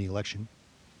to have on the election?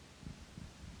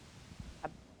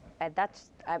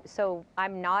 So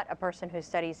I'm not a person who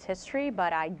studies history,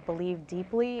 but I believe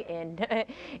deeply in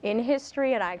in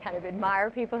history, and I kind of admire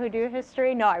people who do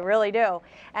history. No, I really do.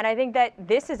 And I think that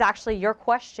this is actually, your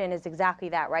question is exactly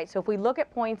that, right? So if we look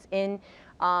at points in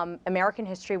American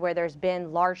history where there's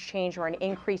been large change or an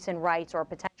increase in rights or a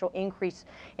potential increase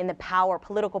in the power,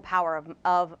 political power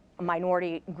of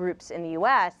minority groups in the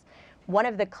U.S., one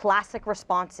of the classic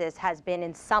responses has been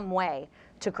in some way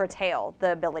to curtail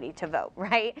the ability to vote,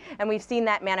 right? And we've seen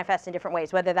that manifest in different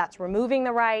ways, whether that's removing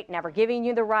the right, never giving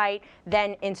you the right,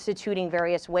 then instituting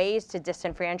various ways to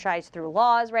disenfranchise through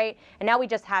laws, right? And now we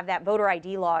just have that voter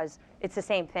ID laws. It's the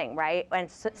same thing, right? And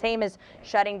same as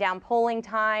shutting down polling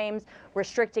times,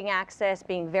 restricting access,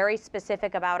 being very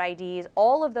specific about IDs.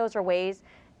 All of those are ways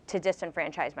to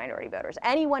disenfranchise minority voters.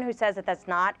 Anyone who says that that's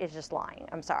not is just lying.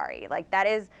 I'm sorry. Like, that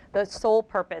is the sole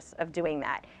purpose of doing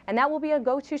that. And that will be a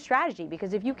go-to strategy,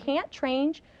 because if you can't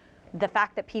change the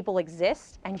fact that people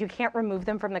exist and you can't remove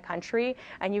them from the country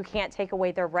and you can't take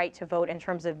away their right to vote in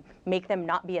terms of make them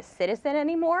not be a citizen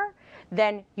anymore,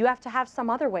 then you have to have some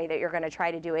other way that you're going to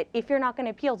try to do it if you're not going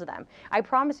to appeal to them. I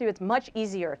promise you it's much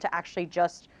easier to actually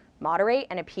just moderate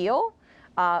and appeal,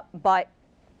 but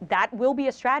that will be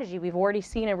a strategy. We've already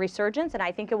seen a resurgence, and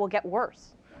I think it will get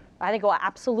worse. I think it will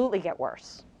absolutely get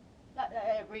worse.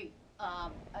 I agree. I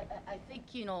think,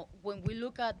 when we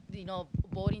look at,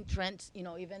 voting trends,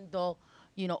 even though,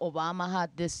 Obama had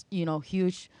this,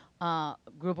 huge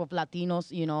group of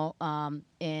Latinos,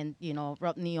 and,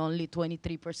 Romney only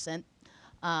 23%.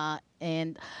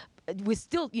 And we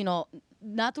still,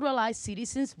 naturalized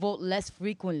citizens vote less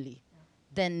frequently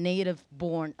than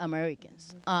native-born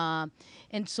Americans.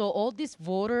 And so all these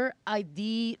voter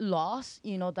ID laws,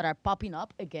 that are popping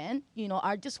up again,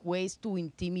 are just ways to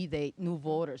intimidate new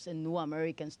voters and new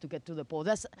Americans to get to the polls.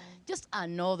 That's just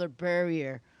another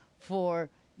barrier for,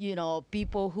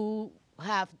 people who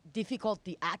have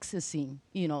difficulty accessing,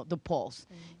 the polls,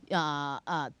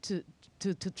 to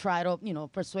try to,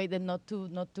 persuade them not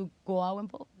to go out and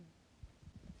vote.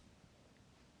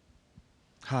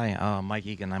 Hi, Mike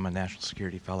Egan. I'm a national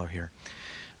security fellow here.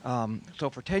 So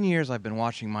for 10 years, I've been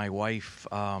watching my wife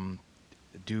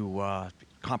do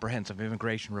comprehensive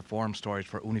immigration reform stories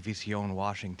for Univision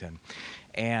Washington.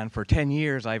 And for 10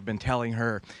 years, I've been telling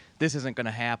her, this isn't going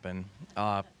to happen.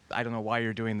 I don't know why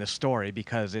you're doing this story,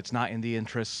 because it's not in the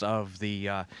interests of the,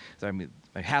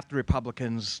 half the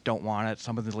Republicans don't want it,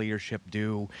 some of the leadership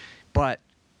do, but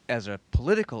as a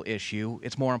political issue,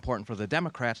 it's more important for the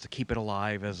Democrats to keep it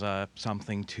alive as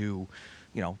something to,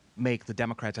 make the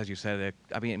Democrats, as you said,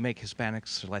 make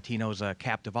Hispanics, Latinos a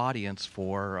captive audience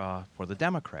for the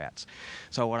Democrats.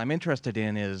 So what I'm interested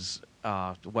in is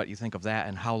what you think of that,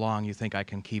 and how long you think I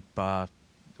can keep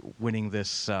winning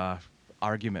this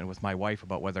argument with my wife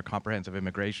about whether comprehensive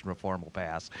immigration reform will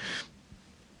pass.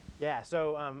 Yeah,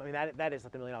 so that is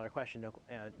the million-dollar question,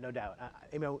 no doubt.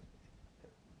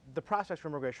 The prospects for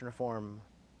immigration reform,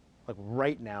 like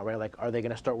right now, right? Like, are they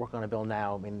going to start working on a bill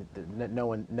now? I mean, no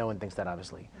one thinks that,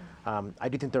 obviously. I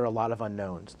do think there are a lot of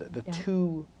unknowns.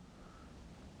 Maybe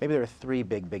there are three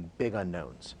big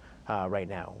unknowns right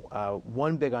now.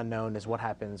 One big unknown is what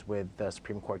happens with the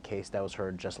Supreme Court case that was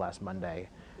heard just last Monday.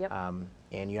 Yep.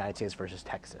 In United States versus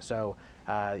Texas. So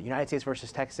United States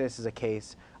versus Texas is a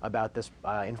case about this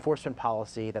enforcement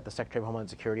policy that the Secretary of Homeland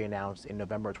Security announced in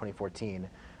November of 2014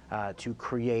 to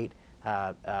create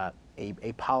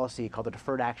a policy called the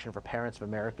Deferred Action for Parents of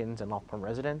Americans and Lawful Permanent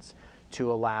Residents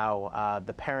to allow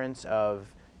the parents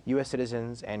of U.S.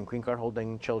 citizens and green card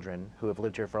holding children who have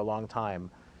lived here for a long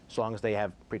time, so long as they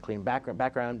have pretty clean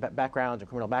backgrounds and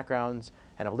criminal backgrounds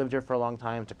and have lived here for a long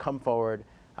time, to come forward,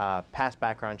 pass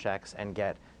background checks, and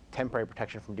get temporary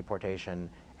protection from deportation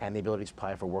and the ability to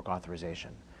apply for work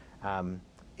authorization.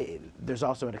 There's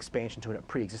also an expansion to a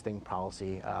pre-existing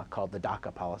policy called the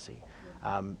DACA policy.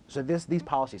 So these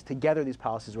policies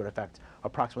would affect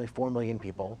approximately 4 million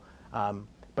people.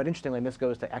 But interestingly, and this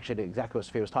goes to actually exactly what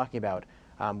Sophia was talking about,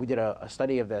 we did a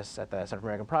study of this at the Center for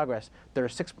American Progress. There are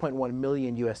 6.1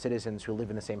 million U.S. citizens who live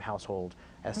in the same household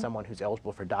as someone who's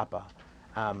eligible for DAPA.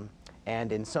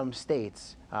 And in some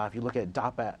states, if you look at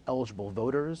DAPA-eligible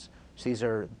voters, so these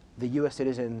are the U.S.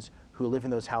 citizens who live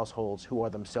in those households who are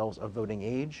themselves of voting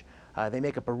age, they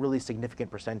make up a really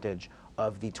significant percentage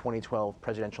of the 2012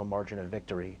 presidential margin of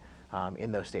victory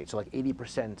in those states. So like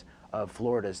 80% of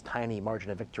Florida's tiny margin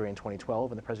of victory in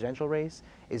 2012 in the presidential race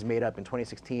is made up in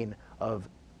 2016 of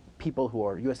people who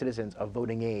are U.S. citizens of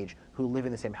voting age who live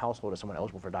in the same household as someone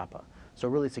eligible for DAPA. So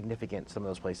really significant in some of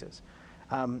those places.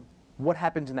 What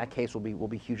happens in that case will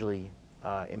be hugely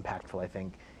impactful, I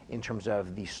think, in terms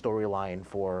of the storyline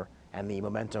for and the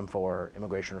momentum for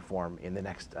immigration reform in the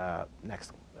next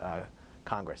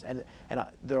Congress. And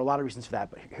there are a lot of reasons for that,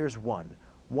 but here's one.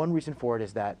 One reason for it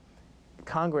is that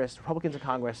Republicans in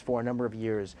Congress for a number of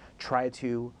years tried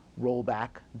to roll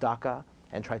back DACA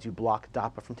and tried to block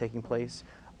DAPA from taking place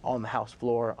on the House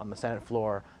floor, on the Senate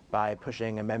floor, by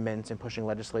pushing amendments and pushing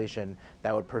legislation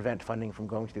that would prevent funding from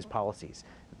going to these policies.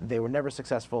 They were never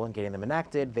successful in getting them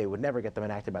enacted. They would never get them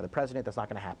enacted by the president. That's not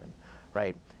going to happen,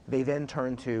 right? They then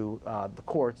turned to the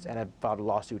courts and have filed a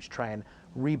lawsuit to try and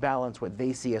rebalance what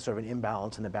they see as sort of an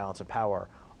imbalance in the balance of power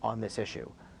on this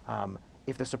issue.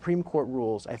 If the Supreme Court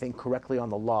rules, I think, correctly on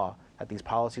the law that these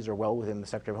policies are well within the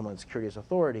Secretary of Homeland Security's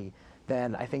authority,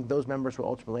 then I think those members will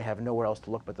ultimately have nowhere else to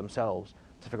look but themselves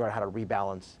to figure out how to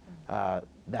rebalance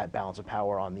that balance of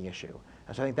power on the issue.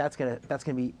 And so I think that's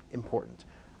gonna be important.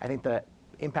 I think the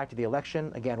impact of the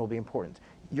election, again, will be important.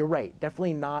 You're right,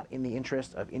 definitely not in the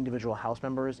interest of individual House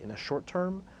members in the short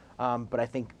term, but I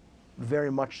think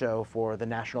very much so for the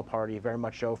National Party, very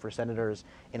much so for senators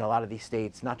in a lot of these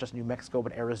states, not just New Mexico,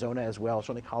 but Arizona as well,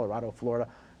 certainly Colorado, Florida,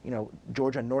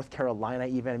 Georgia, North Carolina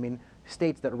even. I mean,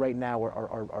 states that right now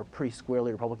are pretty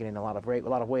squarely Republican in a lot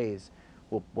of ways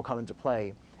will come into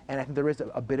play. And I think there is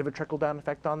a bit of a trickle-down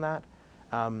effect on that.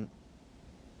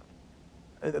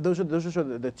 Those are sort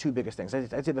of the two biggest things.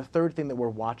 I'd say the third thing that we're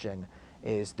watching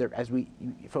is there, as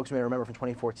folks may remember from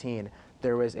 2014,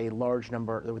 there were a large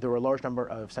number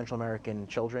of Central American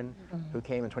children who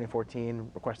came in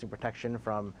 2014 requesting protection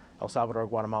from El Salvador,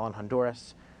 Guatemala, and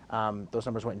Honduras. Those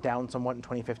numbers went down somewhat in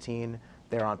 2015.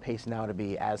 They're on pace now to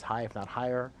be as high, if not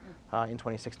higher, in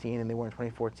 2016 than they were in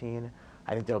 2014.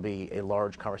 I think there'll be a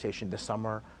large conversation this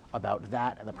summer about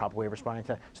that and the proper way of responding to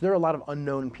that. So there are a lot of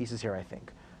unknown pieces here, I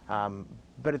think.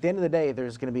 But at the end of the day,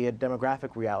 there's going to be a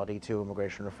demographic reality to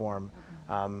immigration reform.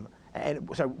 And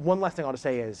so one last thing I'll just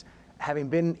say is, having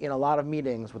been in a lot of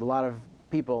meetings with a lot of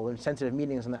people in sensitive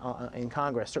meetings in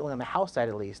Congress, certainly on the House side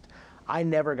at least, I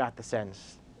never got the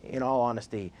sense, in all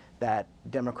honesty, that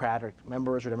Democratic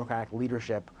members or Democratic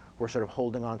leadership were sort of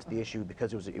holding on to the issue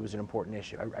because it was an important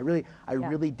issue. I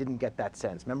really didn't get that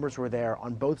sense. Members were there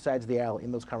on both sides of the aisle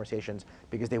in those conversations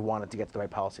because they wanted to get to the right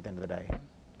policy at the end of the day.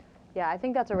 Yeah, I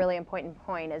think that's a really important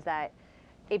point, is that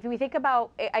if we think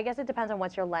about, I guess it depends on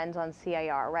what's your lens on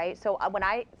CIR, right? So when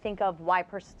I think of why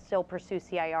still pursue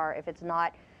CIR if it's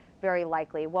not very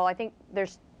likely, well, I think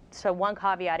so one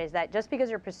caveat is that just because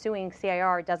you're pursuing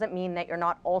CIR doesn't mean that you're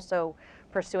not also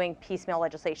pursuing piecemeal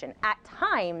legislation. At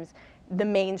times, the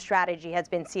main strategy has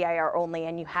been CIR only,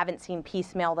 and you haven't seen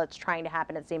piecemeal that's trying to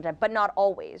happen at the same time, but not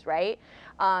always, right?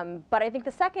 But I think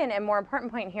the second and more important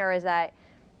point here is that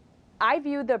I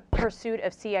view the pursuit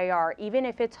of CIR, even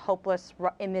if it's hopeless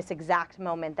in this exact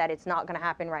moment that it's not going to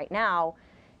happen right now,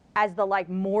 as the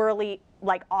morally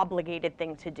obligated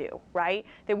thing to do, right?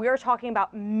 That we are talking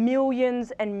about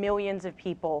millions and millions of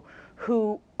people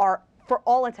who are, for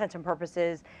all intents and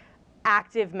purposes,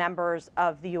 active members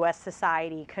of the U.S.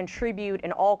 society, contribute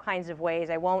in all kinds of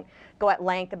ways. I won't go at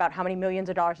length about how many millions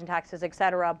of dollars in taxes, et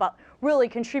cetera, but really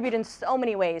contribute in so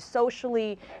many ways,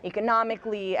 socially,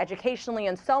 economically, educationally,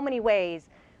 in so many ways,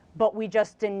 but we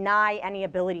just deny any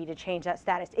ability to change that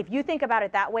status. If you think about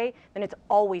it that way, then it's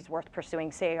always worth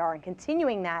pursuing CIR and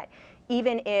continuing that,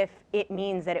 even if it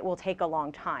means that it will take a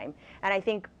long time. And I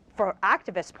think for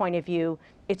activists' point of view,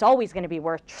 it's always going to be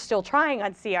worth still trying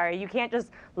on CIR. You can't just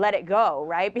let it go,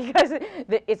 right? Because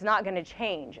it's not going to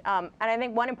change. And I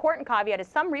think one important caveat is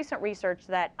some recent research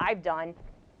that I've done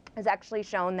has actually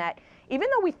shown that even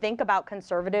though we think about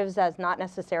conservatives as not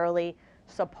necessarily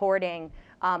supporting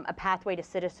a pathway to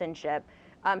citizenship,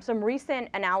 some recent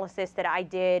analysis that I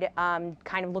did,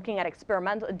 kind of looking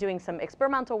at doing some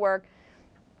experimental work,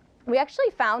 we actually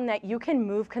found that you can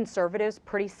move conservatives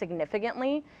pretty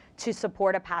significantly to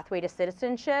support a pathway to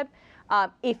citizenship,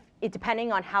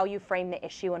 depending on how you frame the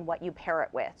issue and what you pair it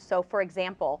with. So for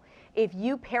example, if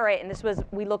you pair it, and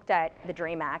we looked at the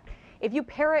DREAM Act, if you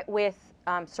pair it with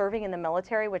serving in the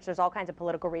military, which there's all kinds of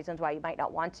political reasons why you might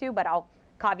not want to, but I'll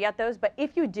caveat those, but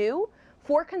if you do,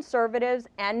 for conservatives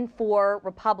and for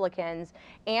Republicans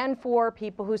and for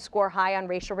people who score high on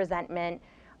racial resentment,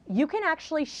 you can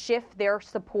actually shift their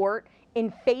support in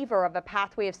favor of a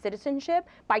pathway of citizenship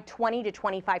by 20 to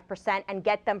 25% and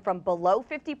get them from below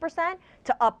 50%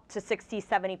 to up to 60,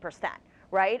 70%,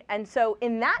 right? And so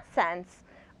in that sense,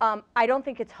 I don't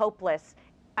think it's hopeless.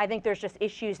 I think there's just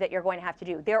issues that you're going to have to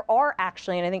do. There are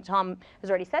actually, and I think Tom has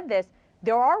already said this,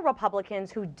 there are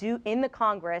Republicans who do, in the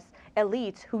Congress,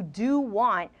 elites, who do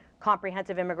want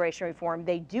comprehensive immigration reform.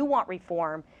 They do want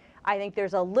reform. I think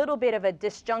there's a little bit of a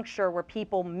disjuncture where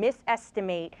people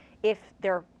misestimate if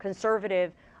they're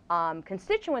conservative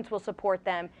constituents will support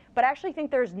them, but I actually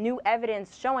think there's new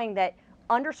evidence showing that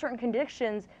under certain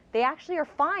conditions, they actually are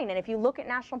fine. And if you look at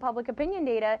national public opinion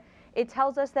data, it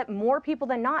tells us that more people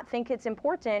than not think it's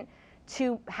important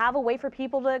to have a way for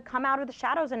people to come out of the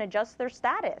shadows and adjust their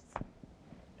status.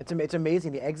 It's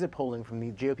amazing. The exit polling from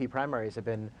the GOP primaries have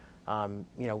been,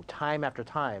 time after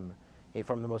time,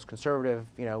 from the most conservative,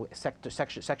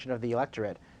 section of the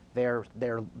electorate, they're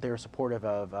supportive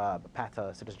of path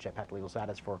to citizenship, path to legal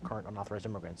status for current unauthorized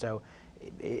immigrants. So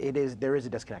there is a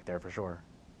disconnect there for sure.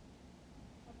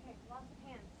 Okay, lots of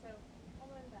hands. So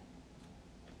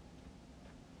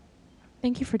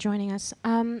thank you for joining us.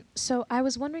 So I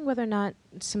was wondering whether or not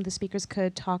some of the speakers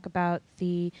could talk about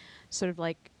the sort of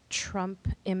like Trump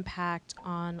impact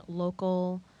on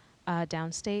local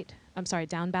down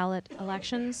ballot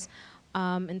elections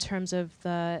in terms of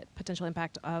the potential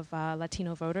impact of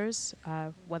Latino voters,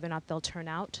 whether or not they'll turn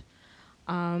out.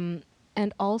 And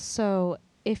also,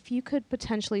 if you could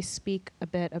potentially speak a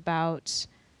bit about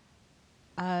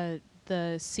the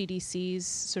CDC's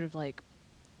sort of like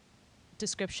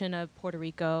description of Puerto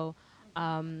Rico,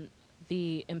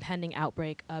 the impending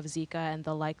outbreak of Zika and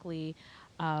the likely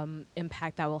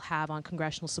impact that will have on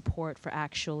congressional support for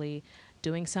actually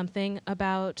doing something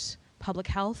about public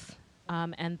health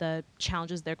and the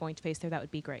challenges they're going to face there, that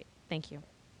would be great. Thank you.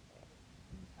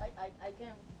 I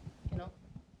can,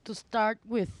 to start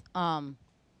with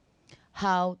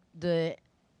how the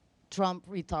Trump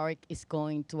rhetoric is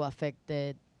going to affect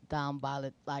the down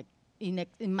ballot. Like in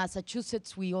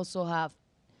Massachusetts, we also have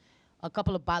a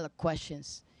couple of ballot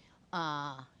questions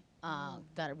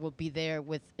that will be there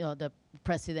with the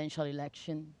presidential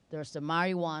election. There's the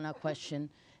marijuana question.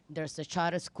 There's the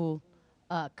charter school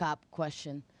cap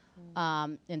question.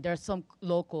 And there's some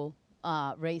local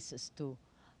races too,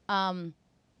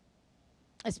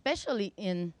 especially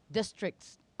in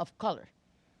districts of color,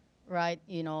 right?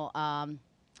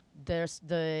 There's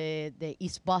the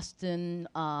East Boston.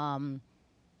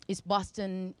 East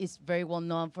Boston is very well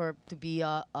known to be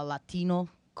a Latino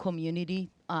community.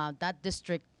 That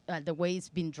district, the way it's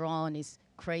been drawn is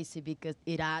crazy because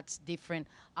it adds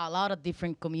a lot of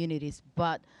different communities.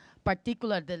 But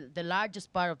particularly the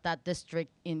largest part of that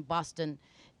district in Boston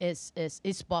is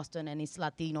East Boston, and it's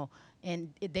Latino.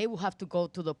 And they will have to go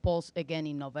to the polls again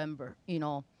in November,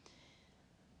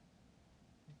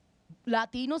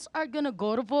 Latinos are gonna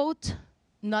go to vote,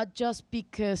 not just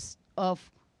because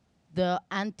of the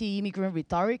anti-immigrant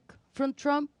rhetoric from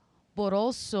Trump, but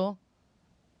also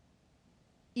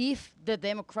if the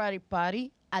Democratic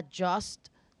Party adjusts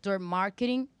their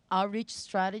marketing, outreach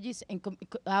strategies, and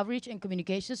outreach and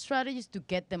communication strategies to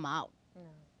get them out,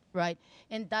 right?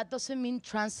 And that doesn't mean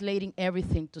translating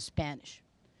everything to Spanish.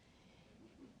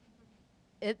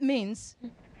 It means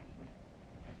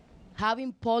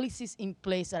having policies in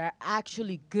place that are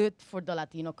actually good for the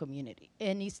Latino community.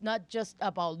 And it's not just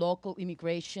about local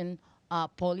immigration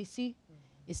policy.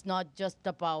 It's not just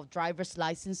about driver's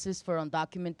licenses for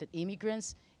undocumented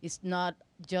immigrants. It's not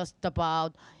just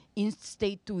about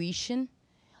in-state tuition.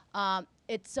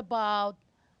 It's about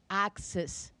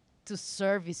access to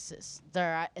services that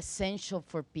are essential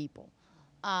for people.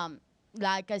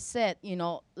 Like I said,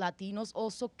 Latinos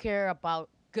also care about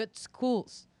good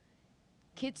schools.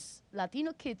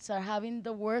 Latino kids are having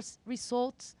the worst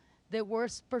results, the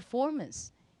worst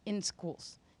performance in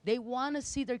schools. They want to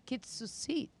see their kids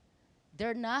succeed.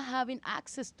 They're not having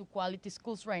access to quality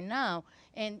schools right now.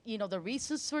 And, the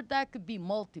reasons for that could be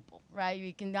multiple, right?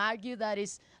 You can argue that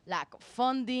it's lack of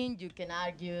funding. You can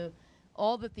argue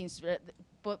all the things.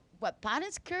 But what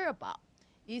parents care about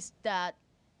is that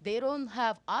they don't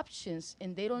have options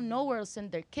and they don't know where to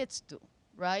send their kids to,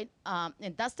 right?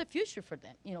 And that's the future for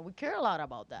them. We care a lot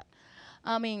about that.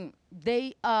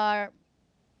 They are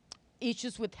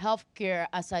issues with healthcare,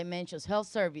 as I mentioned, health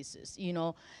services.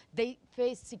 They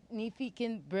face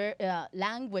significant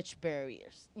language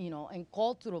barriers, and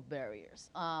cultural barriers.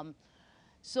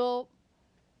 So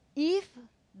if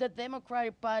the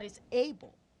Democratic Party is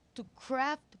able to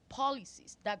craft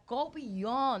policies that go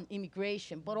beyond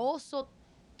immigration, but also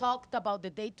talked about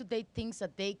the day-to-day things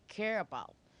that they care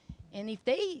about, and if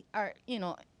they are,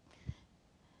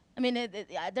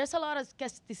 there's a lot of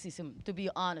skepticism, to be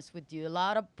honest with you, a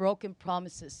lot of broken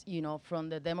promises, from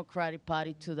the Democratic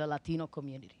Party to the Latino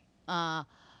community.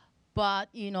 But,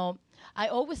 I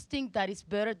always think that it's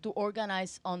better to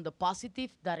organize on the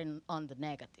positive than on the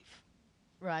negative,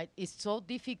 right? It's so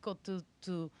difficult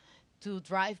to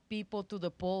drive people to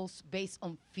the polls based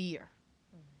on fear.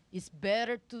 Mm-hmm. It's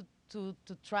better to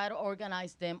try to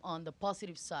organize them on the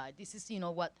positive side. This is,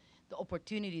 what the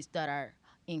opportunities that are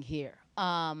in here.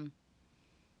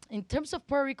 in terms of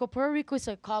Puerto Rico is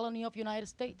a colony of United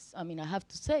States. I mean, I have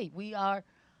to say, we are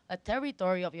a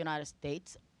territory of United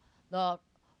States. The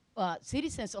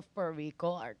citizens of Puerto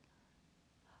Rico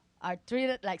are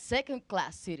treated like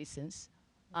second-class citizens.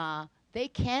 They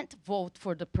can't vote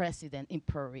for the president in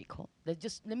Puerto Rico. Let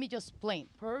me just explain.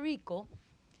 Puerto Rico,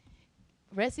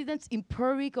 residents in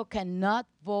Puerto Rico cannot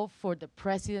vote for the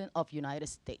president of United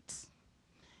States.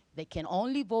 They can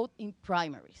only vote in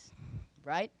primaries,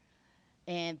 right?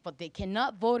 But they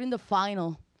cannot vote in the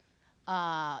final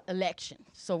election.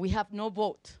 So we have no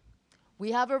vote.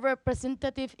 We have a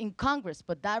representative in Congress,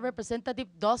 but that representative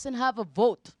doesn't have a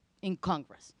vote in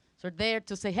Congress. So they're there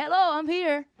to say, hello, I'm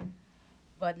here,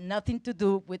 but nothing to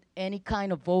do with any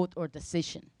kind of vote or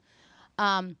decision.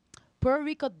 Puerto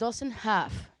Rico doesn't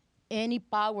have any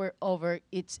power over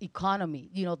its economy.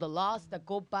 You know, the laws that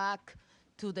go back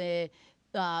to the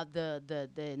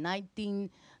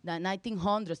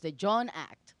 1900s, the John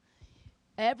Act.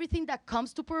 Everything that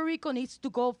comes to Puerto Rico needs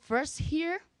to go first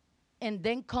here and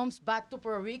then comes back to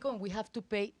Puerto Rico, and we have to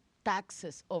pay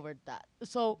taxes over that.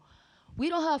 So we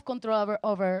don't have control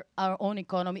over our own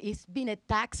economy. It's been a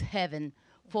tax heaven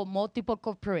for multiple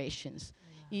corporations.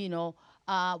 You know,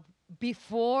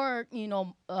 before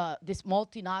these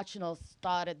multinationals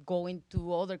started going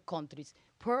to other countries,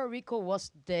 Puerto Rico was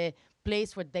the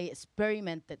place where they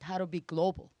experimented how to be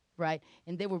global, right?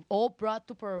 And they were all brought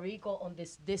to Puerto Rico on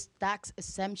these tax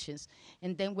exemptions.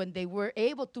 And then when they were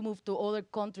able to move to other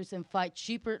countries and find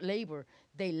cheaper labor,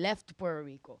 they left Puerto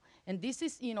Rico. And this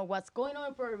is, what's going on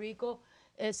in Puerto Rico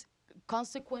is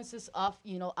consequences of,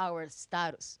 our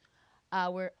status.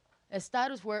 Our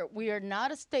status where we are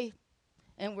not a state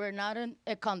and we're not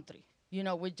a country.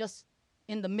 We're just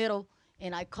in the middle,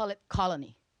 and I call it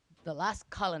colony, the last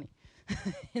colony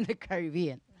in the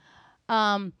Caribbean.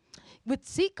 With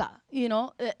Zika,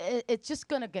 it's just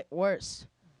gonna get worse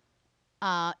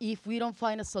if we don't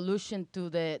find a solution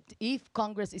if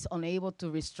Congress is unable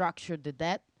to restructure the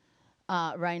debt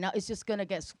right now. It's just gonna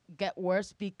get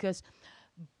worse, because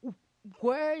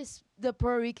where is the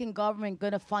Puerto Rican government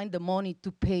gonna find the money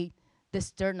to pay the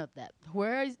external debt?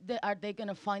 Where are they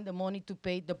gonna find the money to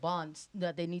pay the bonds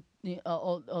that they need,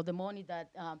 or the money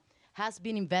that has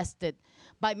been invested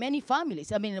by many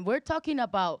families? I mean, we're talking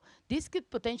about this could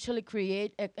potentially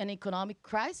create an economic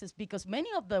crisis, because many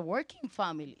of the working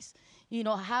families,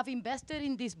 have invested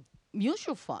in these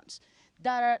mutual funds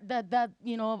that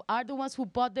are the ones who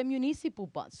bought the municipal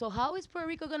bonds. So how is Puerto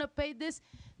Rico gonna pay this?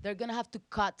 They're gonna have to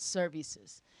cut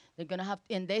services. They're gonna have,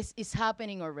 and this is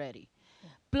happening already.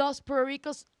 Plus, Puerto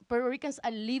Ricans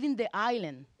are leaving the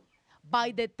island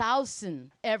by the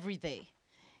thousand every day.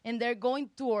 And they're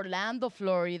going to Orlando,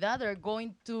 Florida. They're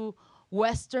going to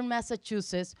Western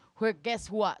Massachusetts, where guess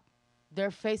what?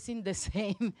 They're facing the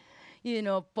same,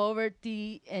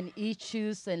 poverty and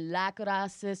issues and lack of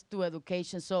access to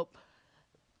education. So,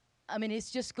 I mean,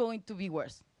 it's just going to be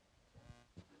worse.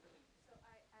 So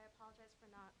I apologize for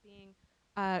not being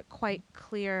quite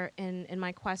clear in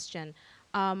my question.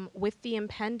 With the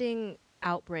impending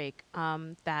outbreak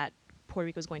that Puerto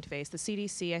Rico is going to face, the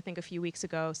CDC, I think a few weeks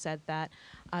ago, said that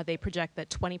they project that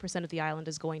 20% of the island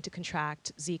is going to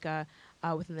contract Zika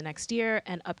within the next year,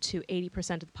 and up to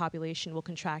 80% of the population will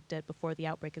contract it before the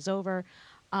outbreak is over.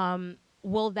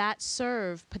 Will that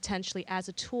serve potentially as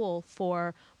a tool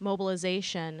for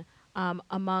mobilization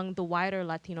among the wider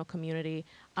Latino community,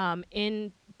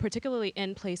 particularly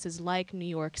in places like New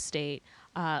York State,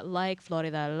 like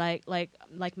Florida, like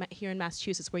here in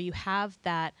Massachusetts, where you have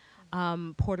that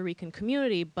Puerto Rican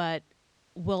community, but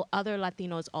will other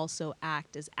Latinos also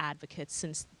act as advocates,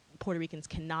 since Puerto Ricans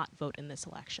cannot vote in this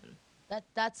election?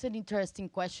 That's an interesting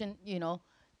question.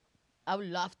 I would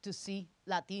love to see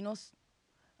Latinos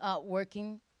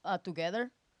working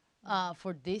together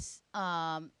for this.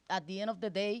 At the end of the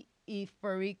day, if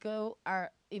Puerto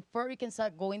Ricans are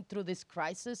going through this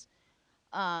crisis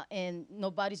and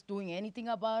nobody's doing anything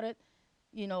about it,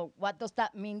 what does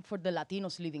that mean for the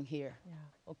Latinos living here? Yeah.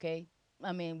 Okay,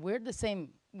 I mean, we're the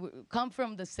same, we come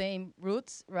from the same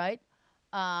roots, right?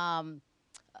 I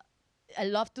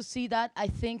love to see that. I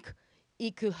think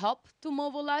it could help to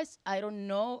mobilize. I don't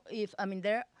know if,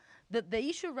 the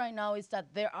issue right now is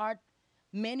that there are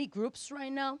many groups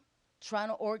right now trying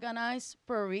to organize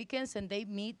Puerto Ricans, and they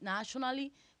meet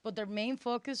nationally, but their main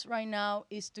focus right now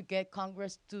is to get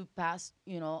Congress to pass,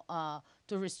 to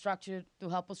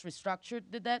help us restructure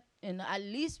the debt and at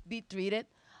least be treated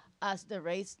as the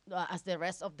rest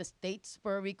of the states.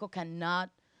 Puerto Rico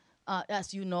cannot,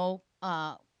 as you know,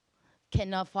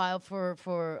 cannot file for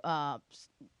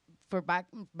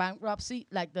bankruptcy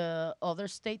like the other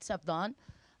states have done.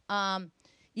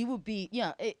 it would be,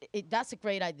 yeah, that's a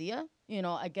great idea.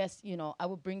 I guess, I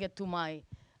would bring it to my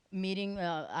meeting,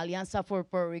 Alianza for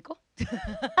Puerto Rico.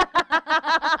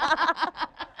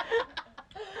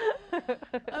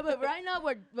 But right now,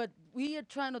 what we are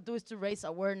trying to do is to raise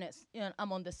awareness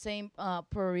among the same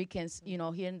Puerto Ricans,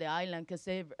 here in the island, because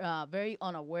they're very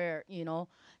unaware,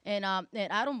 and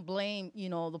I don't blame,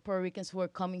 the Puerto Ricans who are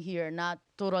coming here not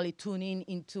totally tuning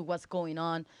into what's going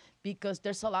on, because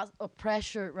there's a lot of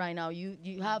pressure right now.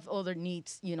 You have other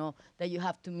needs, that you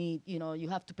have to meet. You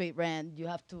have to pay rent. You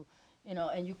have to,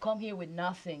 and you come here with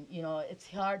nothing. It's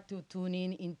hard to tune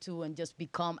into and just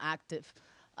become active.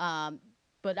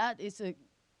 But that is a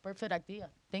perfect idea.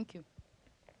 Thank you.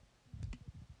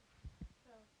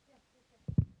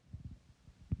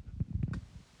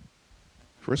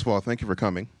 First of all, thank you for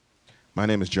coming. My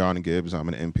name is John Gibbs. I'm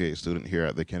an MPA student here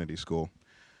at the Kennedy School.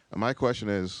 My question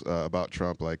is about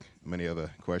Trump, like many other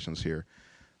questions here.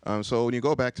 So when you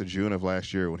go back to June of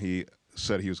last year when he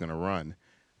said he was going to run,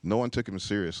 no one took him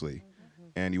seriously.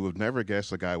 And you would never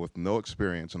guess a guy with no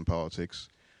experience in politics,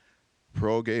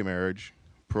 pro-gay marriage,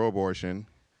 pro-abortion,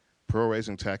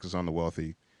 pro-raising taxes on the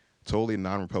wealthy, totally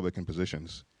non-Republican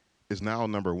positions, is now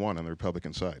number one on the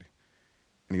Republican side.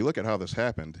 And you look at how this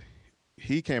happened,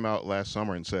 he came out last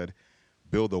summer and said,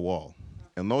 build a wall.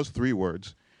 And those 3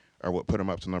 words are what put him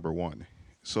up to number one.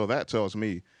 So that tells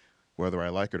me, whether I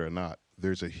like it or not,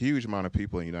 there's a huge amount of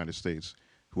people in the United States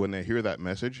who, when they hear that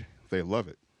message, they love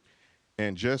it.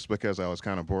 And just because I was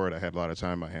kind of bored, I had a lot of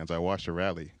time in my hands, I watched a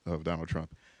rally of Donald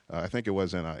Trump. I think it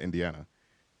was in Indiana.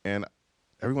 And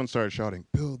everyone started shouting,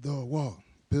 build the wall,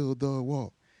 build the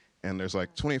wall. And there's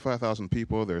like 25,000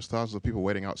 people. There's thousands of people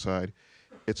waiting outside.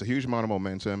 It's a huge amount of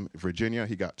momentum. Virginia,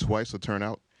 he got twice the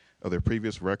turnout of their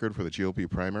previous record for the GOP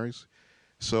primaries.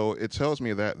 So it tells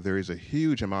me that there is a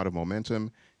huge amount of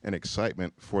momentum and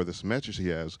excitement for this message he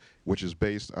has, which is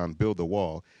based on build the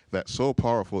wall, that's so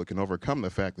powerful it can overcome the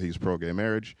fact that he's pro-gay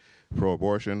marriage,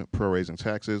 pro-abortion, pro-raising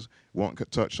taxes, won't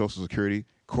touch Social Security,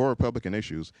 core Republican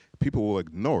issues. People will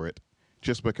ignore it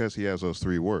just because he has those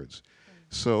 3 words.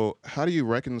 So how do you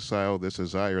reconcile this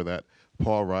desire that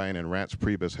Paul Ryan and Reince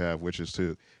Priebus have, which is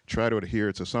to try to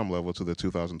adhere to some level to the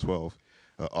 2012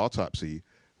 autopsy,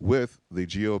 with the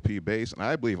GOP base, and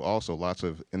I believe also lots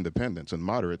of independents and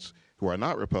moderates who are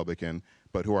not Republican,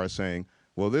 but who are saying,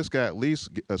 well, this guy at least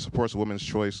supports a woman's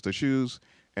choice to choose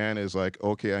and is like,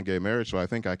 okay, on gay marriage, so I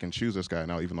think I can choose this guy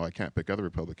now, even though I can't pick other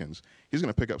Republicans. He's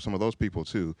going to pick up some of those people,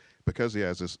 too, because he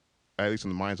has this, at least in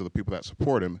the minds of the people that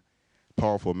support him,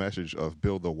 powerful message of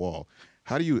build the wall.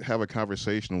 How do you have a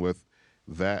conversation with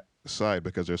that side?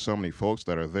 Because there's so many folks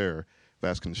that are there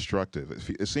that's constructive.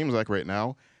 It seems like right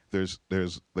now, there's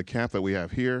the camp that we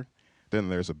have here, then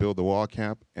there's a build the wall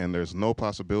camp, and there's no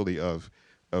possibility of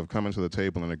coming to the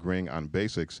table and agreeing on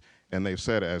basics. And they've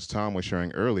said, as Tom was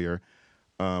sharing earlier,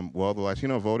 well, the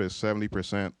Latino vote is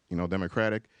 70%,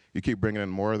 Democratic. You keep bringing in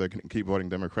more, they can keep voting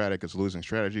Democratic. It's a losing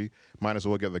strategy. Might as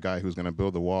well get the guy who's going to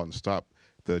build the wall and stop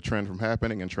the trend from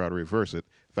happening and try to reverse it.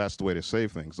 That's the way to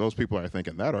save things. Those people are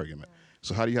thinking that argument.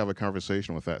 So how do you have a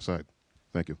conversation with that side?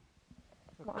 Thank you.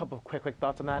 A couple of quick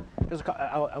thoughts on that.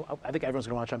 I think everyone's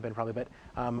going to want to jump in probably, but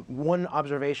one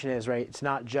observation is, right, it's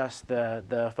not just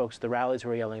the folks at the rallies who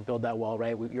are yelling, build that wall,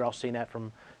 right? You're all seeing that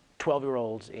from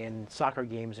 12-year-olds in soccer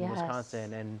games in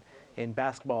Wisconsin and in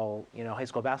basketball, high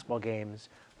school basketball games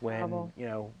when,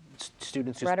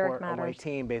 students who support a white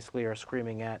team basically are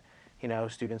screaming at,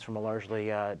 students from a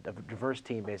largely diverse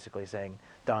team basically saying,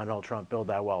 Donald Trump, build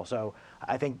that wall. So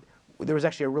I think there was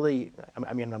actually a really,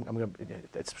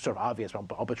 it's sort of obvious,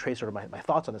 but I'll betray sort of my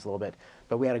thoughts on this a little bit.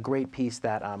 But we had a great piece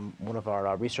that one of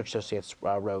our research associates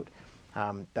wrote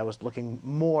that was looking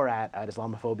more at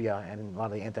Islamophobia and a lot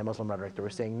of the anti-Muslim rhetoric that we're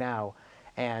seeing now.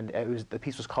 And the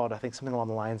piece was called, I think, something along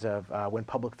the lines of When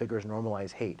Public Figures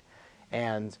Normalize Hate.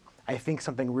 And I think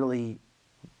something really,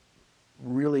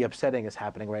 really upsetting is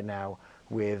happening right now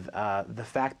with the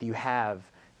fact that you have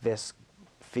this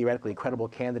theoretically credible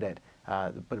candidate,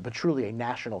 but truly a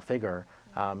national figure,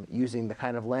 using the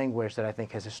kind of language that I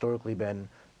think has historically been,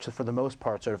 for the most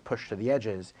part, sort of pushed to the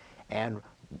edges. And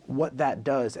what that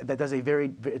does a very,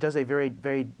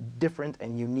 very different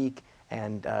and unique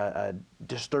and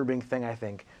disturbing thing, I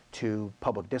think, to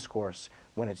public discourse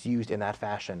when it's used in that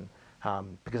fashion.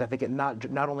 Because I think it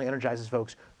not only energizes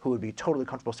folks who would be totally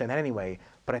comfortable saying that anyway,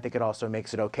 but I think it also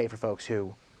makes it okay for folks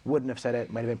who wouldn't have said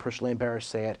it, might have been personally embarrassed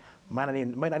to say it, might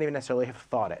not even necessarily have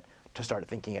thought it, to start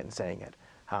thinking it and saying it.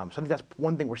 So I think that's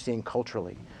one thing we're seeing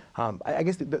culturally. I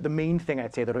guess the main thing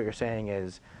I'd say that what you're saying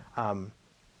is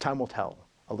time will tell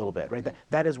a little bit, right?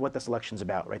 That is what this election's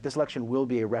about, right? This election will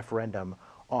be a referendum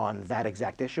on that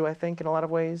exact issue, I think, in a lot of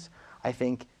ways. I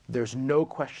think there's no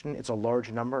question it's a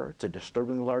large number. It's a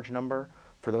disturbingly large number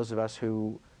for those of us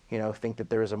who, think that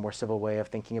there is a more civil way of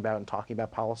thinking about and talking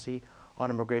about policy on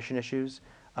immigration issues.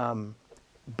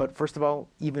 But first of all,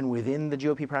 even within the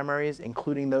GOP primaries,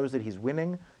 including those that he's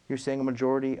winning, you're seeing a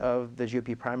majority of the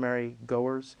GOP primary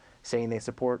goers saying they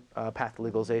support path to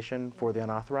legalization for the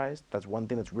unauthorized. That's one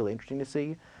thing that's really interesting to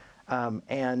see.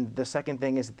 And the second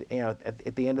thing is,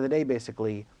 at the end of the day,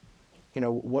 basically,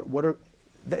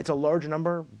 it's a large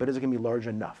number, but is it going to be large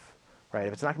enough, right?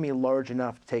 If it's not going to be large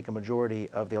enough to take a majority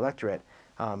of the electorate,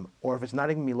 or if it's not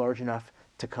even going to be large enough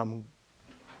to come,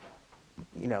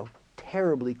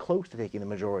 terribly close to taking the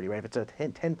majority, right? If it's a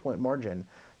 10-point margin,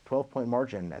 12-point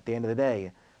margin at the end of the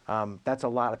day, that's a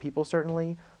lot of people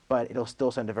certainly, but it'll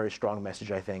still send a very strong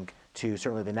message, I think, to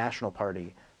certainly the national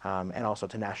party and also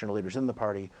to national leaders in the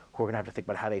party who are going to have to think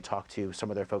about how they talk to some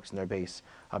of their folks in their base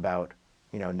about,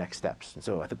 next steps. And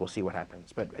so I think we'll see what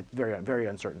happens, but it's very, very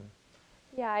uncertain.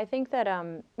 Yeah, I think that,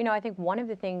 I think one of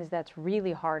the things that's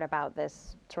really hard about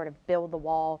this sort of build the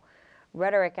wall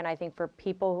rhetoric, and I think for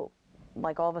people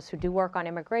like all of us who do work on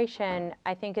immigration,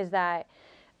 I think is that,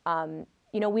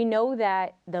 we know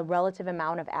that the relative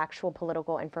amount of actual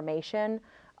political information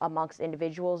amongst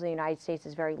individuals in the United States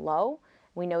is very low.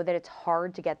 We know that it's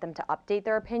hard to get them to update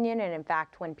their opinion, and in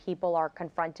fact, when people are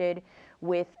confronted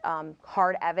with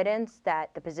hard evidence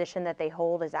that the position that they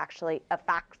hold is actually a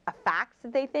fact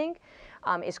that they think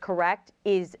is correct,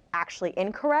 is actually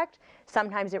incorrect.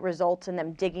 Sometimes it results in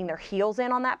them digging their heels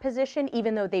in on that position,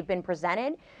 even though they've been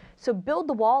presented. So Build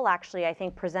the Wall actually, I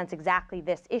think, presents exactly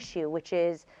this issue, which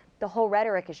is the whole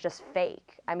rhetoric is just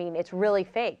fake. I mean, it's really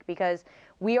fake because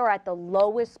we are at the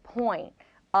lowest point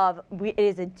it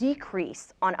is a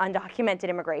decrease on undocumented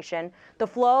immigration. The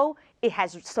flow, it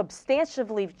has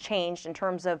substantially changed in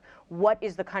terms of what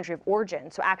is the country of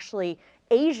origin. So actually,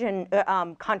 Asian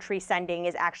country sending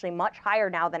is actually much higher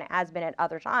now than it has been at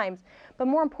other times. But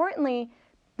more importantly,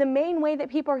 the main way that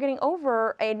people are getting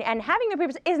over and having their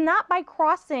papers is not by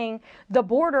crossing the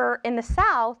border in the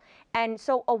South. And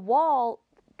so a wall,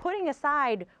 putting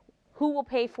aside who will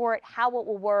pay for it, how it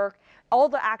will work, all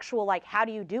the actual, how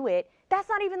do you do it, that's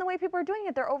not even the way people are doing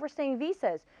it. They're overstaying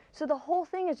visas. So the whole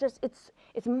thing is just,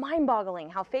 it's mind-boggling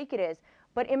how fake it is.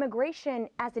 But immigration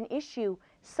as an issue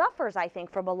suffers, I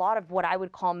think, from a lot of what I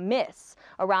would call myths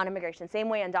around immigration. Same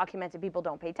way undocumented people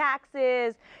don't pay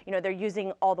taxes. They're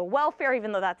using all the welfare,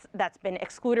 even though that's been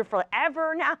excluded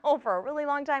forever now, for a really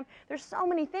long time. There's so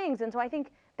many things. And so I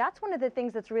think that's one of the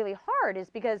things that's really hard, is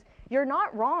because you're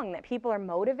not wrong that people are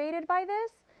motivated by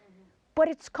this, but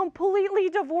it's completely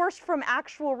divorced from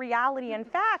actual reality and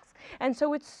facts. And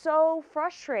so it's so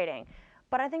frustrating.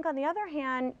 But I think on the other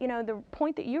hand, the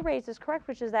point that you raised is correct,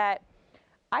 which is that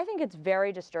I think it's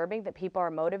very disturbing that people are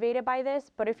motivated by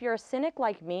this. But if you're a cynic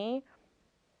like me,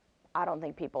 I don't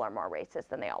think people are more racist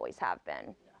than they always have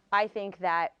been. Yeah. I think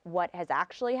that what has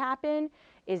actually happened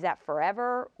is that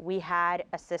forever we had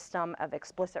a system of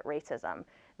explicit racism.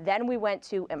 Then we went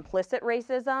to implicit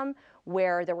racism,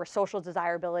 where there were social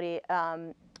desirability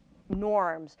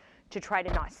norms to try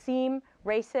to not seem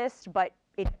racist, but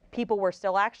people were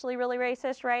still actually really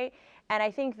racist, right? And I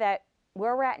think that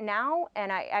where we're at now,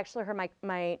 and I actually heard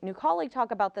my new colleague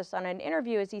talk about this on an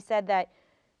interview, is he said that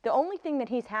the only thing that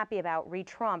he's happy about,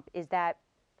 re-Trump, is that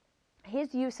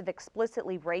his use of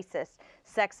explicitly racist,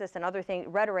 sexist, and other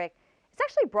rhetoric, it's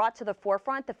actually brought to the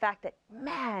forefront the fact that,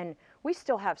 man, we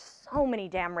still have so many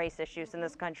damn race issues in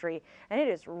this country, and it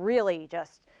is really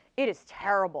just, it is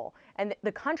terrible. And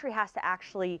the country has to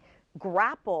actually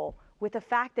grapple with the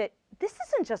fact that this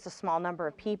isn't just a small number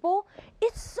of people,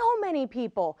 it's so many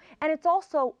people. And it's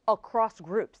also across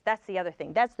groups. That's the other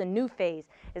thing. That's the new phase,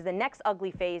 is the next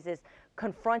ugly phase is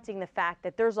confronting the fact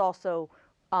that there's also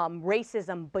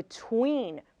racism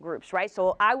between groups, right?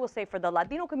 So I will say for the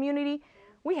Latino community,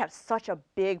 we have such a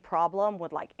big problem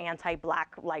with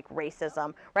anti-Black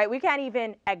racism, right? We can't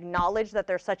even acknowledge that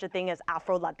there's such a thing as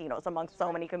Afro-Latinos among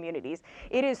so many communities.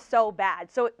 It is so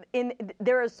bad. So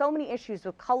there are so many issues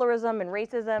with colorism and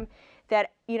racism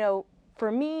that,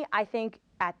 for me, I think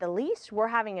at the least we're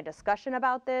having a discussion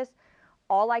about this.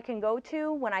 All I can go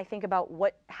to when I think about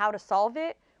how to solve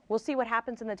it, we'll see what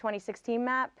happens in the 2016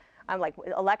 map.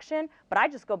 Election, but I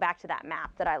just go back to that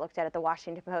map that I looked at the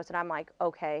Washington Post, and I'm like,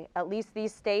 okay, at least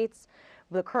these states,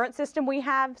 the current system we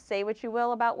have, say what you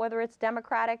will about whether it's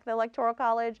Democratic, the Electoral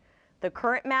College, the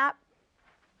current map,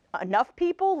 enough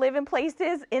people live in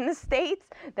places in the states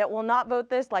that will not vote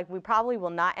this, we probably will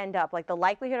not end up, the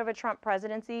likelihood of a Trump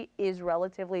presidency is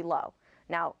relatively low.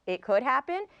 Now, it could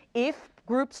happen if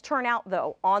groups turn out,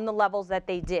 though, on the levels that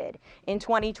they did in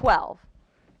 2012.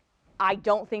 I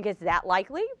don't think it's that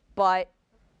likely, but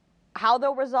how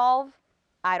they'll resolve,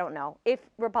 I don't know. If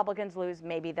Republicans lose,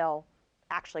 maybe they'll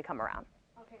actually come around.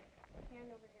 Okay, hand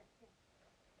over here.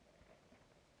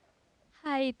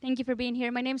 Hi, thank you for being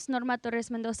here. My name is Norma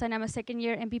Torres Mendoza, and I'm a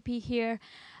second-year MPP here.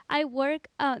 I work,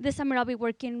 this summer I'll be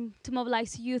working to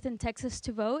mobilize youth in Texas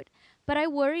to vote, but I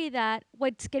worry that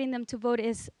what's getting them to vote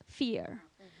is fear.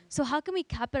 So how can we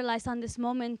capitalize on this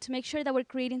moment to make sure that we're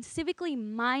creating civically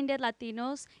minded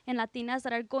Latinos and Latinas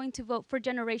that are going to vote for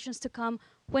generations to come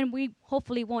when we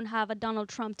hopefully won't have a Donald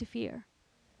Trump to fear?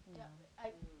 Yeah,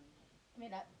 I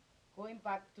mean, going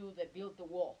back to the build the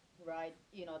wall, right?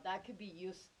 That could be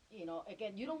used.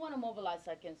 Again, you don't want to mobilize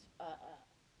against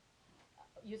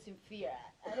using fear.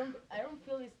 I don't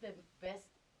feel it's the best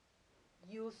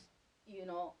use,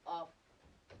 of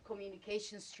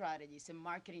communication strategies and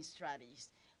marketing strategies.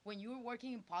 When you're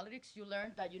working in politics, you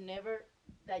learn that you never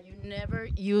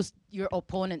use your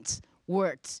opponent's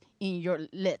words in your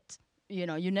lit.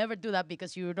 You never do that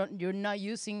because you're not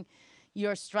using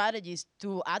your strategies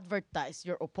to advertise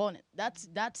your opponent.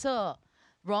 That's a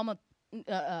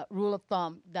rule of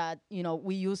thumb that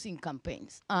we use in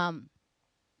campaigns. I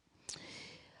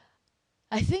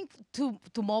think to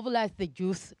mobilize the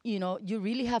youth, you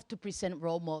really have to present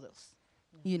role models.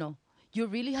 You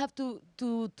really have to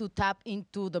tap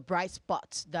into the bright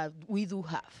spots that we do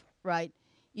have, right?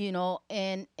 And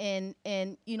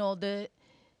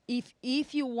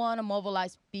if you want to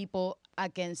mobilize people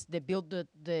against the build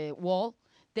the wall,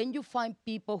 then you find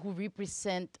people who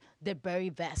represent the very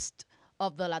best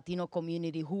of the Latino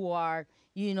community, who are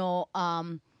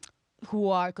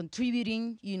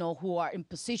contributing, who are in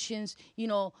positions.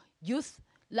 Youth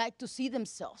like to see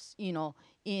themselves,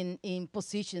 in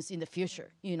positions in the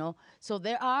future, So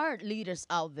there are leaders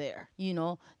out there,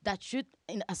 that should,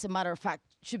 as a matter of fact,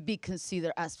 should be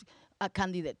considered as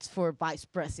candidates for vice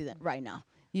president right now,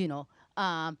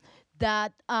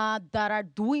 that are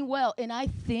doing well. And I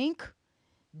think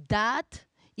that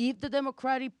if the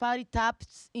Democratic Party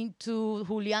taps into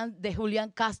the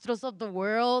Julian Castros of the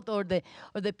world, or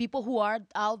the people who are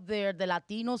out there, the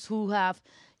Latinos who have,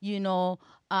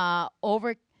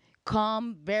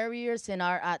 overcome barriers and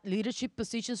are at leadership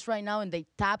positions right now, and they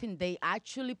tap and they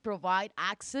actually provide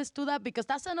access to that, because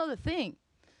that's another thing.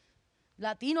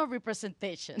 Latino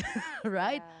representation,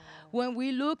 right? Yeah. When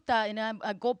we looked at, and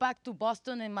I go back to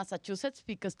Boston and Massachusetts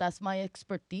because that's my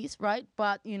expertise, right?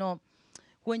 But,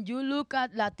 when you look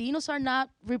at Latinos are not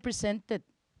represented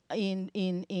in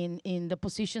the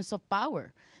positions of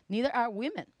power. Neither are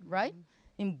women, right?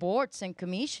 In boards and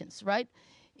commissions, right?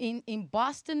 In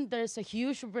Boston, there's a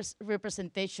huge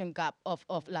representation gap of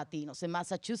Latinos. In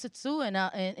Massachusetts too, and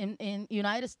in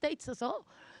United States as well.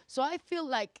 So I feel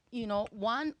like,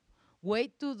 one way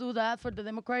to do that for the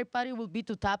Democratic Party will be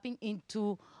to tapping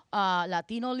into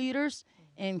Latino leaders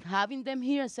and having them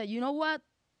here and say, you know what?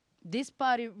 This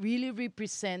party really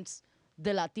represents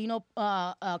the Latino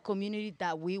community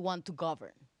that we want to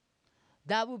govern.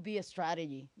 That would be a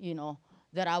strategy,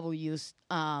 that I will use.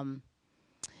 And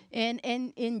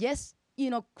yes,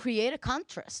 create a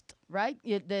contrast, right?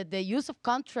 The use of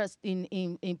contrast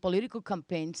in political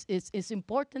campaigns is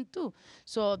important too.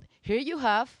 So here you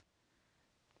have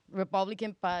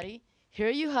Republican Party,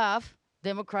 here you have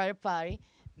Democratic Party,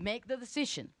 make the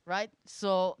decision, right?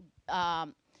 So,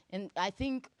 and I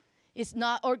think it's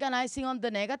not organizing on the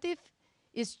negative,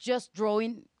 it's just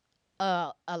drawing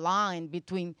a line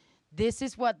between this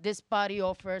is what this party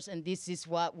offers and this is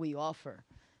what we offer.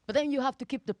 But then you have to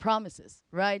keep the promises,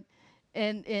 right?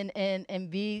 And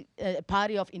be a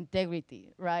party of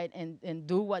integrity, right? And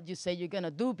do what you say you're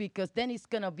gonna do, because then it's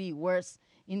gonna be worse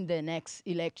in the next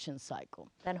election cycle.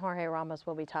 Then Jorge Ramos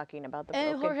will be talking about the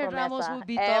broken Jorge promesa Ramos will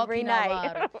be every talking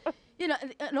night. About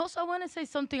it. And also I want to say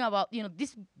something about,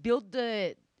 this build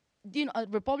the,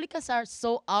 Republicans are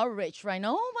so outraged right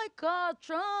now. Oh my God,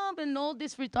 Trump and all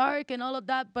this rhetoric and all of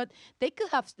that. But they could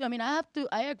have,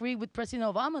 I agree with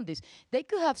President Obama on this. They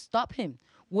could have stopped him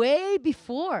way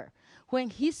before, when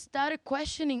he started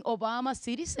questioning Obama's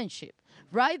citizenship.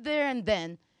 Right there and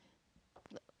then,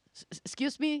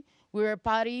 excuse me, we're a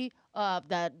party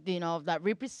that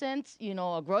represents,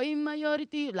 a growing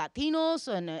majority, Latinos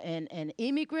and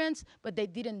immigrants, but they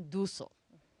didn't do so.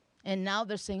 And now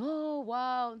they're saying, oh,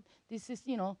 wow, this is,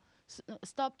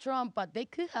 stop Trump. But they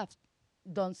could have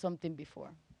done something before.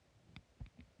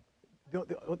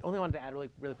 The only one to add really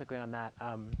quickly on that.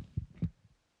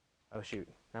 Oh, shoot.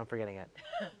 Now I'm forgetting it.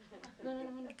 No. You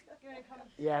want to come?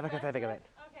 Yeah, if I can think of it.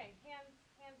 Okay,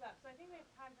 hands up. So I think we have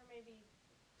time for maybe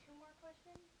 2 more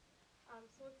questions.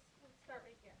 So let's start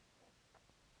right here.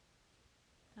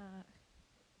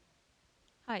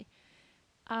 Hi.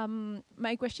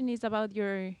 My question is about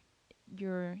your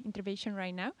intervention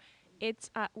right now. It's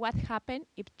what happened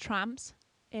if Trump's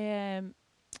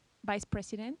vice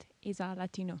president is a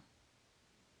Latino?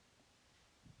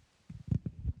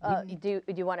 Do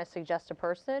you want to suggest a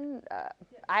person?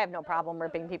 I have no problem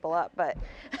ripping people up, but.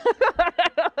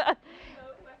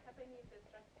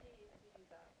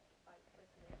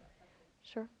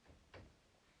 Sure.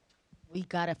 We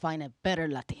gotta find a better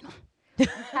Latino.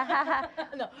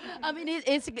 No, I mean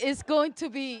it's going to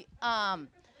be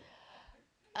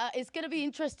it's gonna be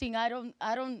interesting.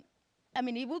 I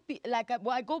mean, it would be like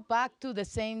I go back to the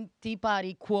same Tea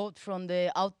Party quote from the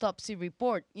autopsy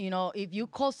report. You know, if you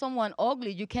call someone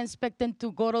ugly, you can't expect them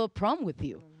to go to the prom with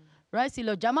you, right? Si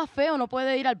lo llamas feo, no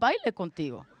puede ir al baile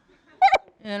contigo.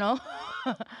 You know,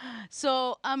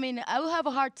 so I mean, I will have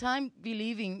a hard time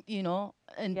believing, you know,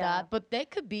 in that. But there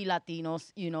could be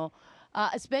Latinos, you know,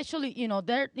 especially, you know,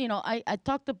 there. You know, I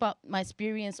talked about my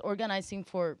experience organizing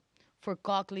for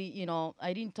Coakley. You know,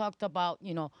 I didn't talk about,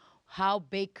 you know, how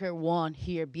Baker won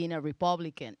here being a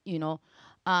Republican. You know,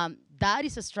 that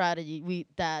is a strategy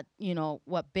that, you know,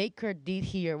 what Baker did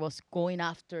here was going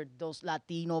after those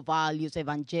Latino values,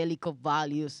 evangelical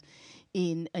values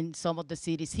in some of the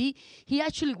cities. He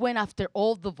actually went after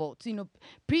all the votes. You know,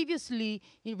 previously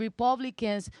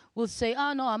Republicans would say,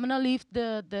 oh no, I'm gonna leave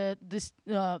this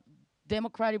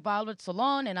Democratic ballots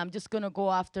alone, and I'm just gonna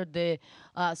go after the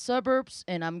suburbs,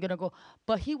 and I'm gonna go.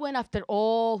 But he went after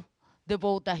all the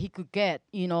vote that he could get.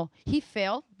 You know, he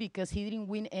failed because he didn't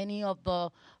win any of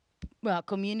the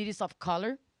communities of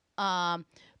color.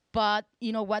 But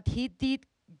you know what he did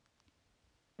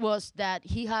was that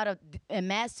he had a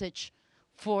message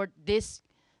for this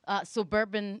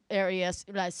suburban areas,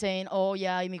 like saying, oh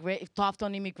yeah, tough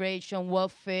on immigration,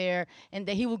 welfare, and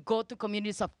then he would go to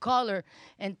communities of color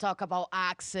and talk about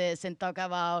access and talk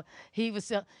about, he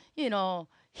was, you know,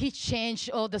 he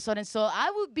changed all of a sudden. So I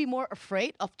would be more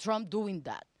afraid of Trump doing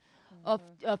that, of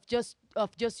just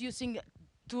using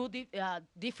two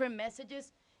different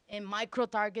messages and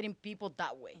micro-targeting people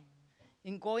that way.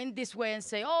 And going this way and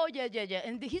say, oh, yeah.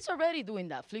 And he's already doing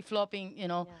that, flip-flopping, you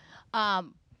know. Yeah.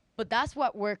 But that's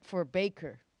what worked for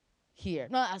Baker here.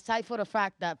 No, aside for the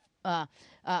fact that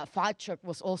Fudge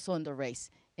was also in the race,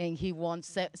 and he won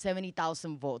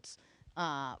 70,000 votes.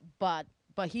 But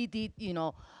he did, you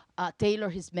know, tailor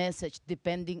his message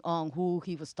depending on who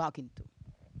he was talking to.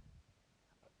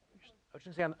 I was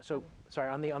just saying,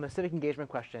 on the civic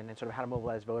engagement question and sort of how to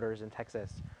mobilize voters in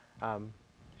Texas.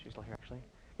 She's still here, actually.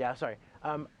 Yeah, sorry.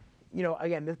 You know,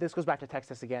 again, this goes back to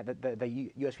Texas again,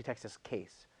 the US v. Texas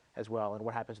case as well, and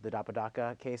what happens with the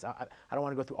DAPA case. I don't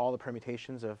want to go through all the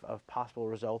permutations of possible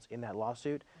results in that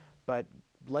lawsuit, but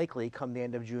likely come the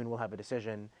end of June we'll have a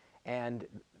decision. And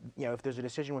you know, if there's a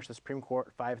decision which the Supreme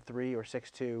Court 5-3 or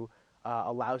 6-2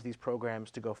 allows these programs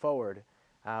to go forward,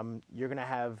 you're going to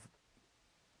have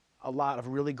a lot of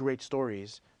really great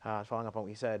stories, following up on what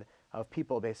you said, of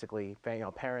people basically, you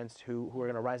know, parents who are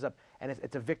going to rise up, and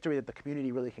it's a victory that the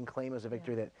community really can claim as a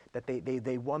victory, that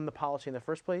they won the policy in the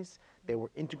first place, they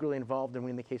were integrally involved in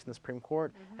winning the case in the Supreme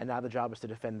Court, and now the job is to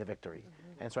defend the victory.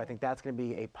 And so I think that's going to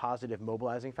be a positive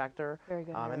mobilizing factor. Very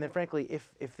good. And then frankly,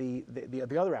 if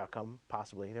the other outcome,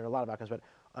 possibly, there are a lot of outcomes, but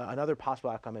another possible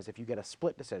outcome is if you get a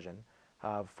split decision,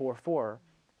 4-4,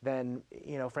 then,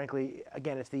 you know, frankly,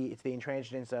 again, it's the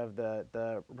intransigence of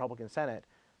the Republican Senate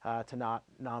to not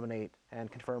nominate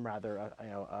and confirm, rather,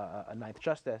 a ninth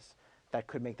justice that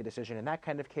could make the decision. In that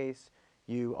kind of case,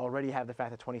 you already have the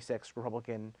fact that 26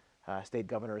 Republican state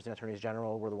governors and attorneys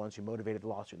general were the ones who motivated the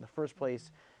lawsuit in the first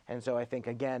place. And so I think,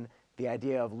 again, the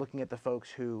idea of looking at the folks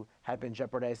who have been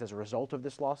jeopardized as a result of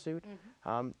this lawsuit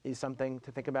is something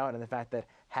to think about. And the fact that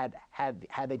had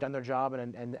they done their job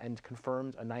and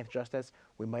confirmed a ninth justice,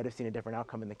 we might have seen a different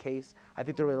outcome in the case. I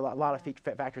think there are a lot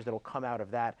of factors that will come out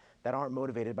of that aren't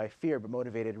motivated by fear, but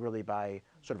motivated really by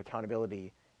sort of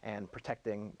accountability and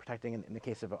protecting in the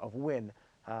case of win,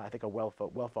 I think a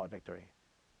well-fought victory.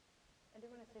 I do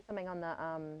want to say something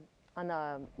on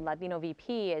the Latino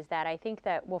VP, is that I think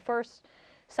that, well, first,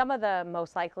 some of the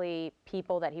most likely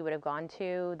people that he would have gone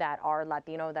to that are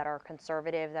Latino, that are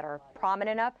conservative, that are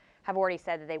prominent enough, have already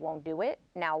said that they won't do it.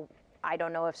 Now, I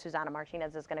don't know if Susana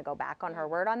Martinez is going to go back on her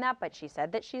word on that, but she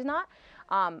said that she's not.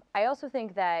 I also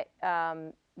think that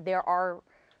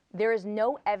there is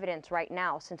no evidence right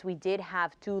now, since we did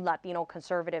have two Latino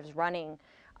conservatives running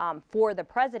for the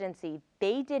presidency,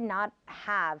 they did not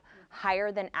have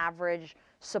higher than average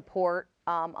support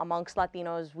amongst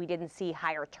Latinos. We didn't see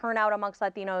higher turnout amongst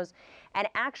Latinos. And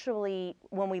actually,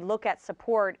 when we look at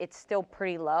support, it's still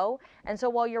pretty low. And so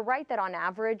while you're right that on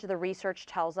average, the research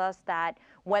tells us that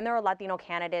when there are Latino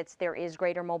candidates, there is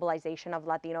greater mobilization of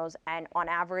Latinos, and on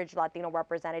average, Latino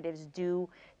representatives do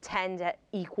tend to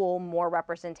equal more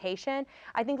representation.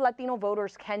 I think Latino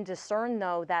voters can discern,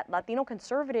 though, that Latino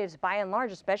conservatives, by and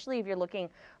large, especially if you're looking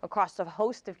across a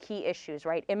host of key issues,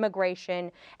 right?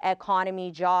 Immigration,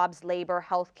 economy, jobs, labor,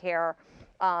 healthcare,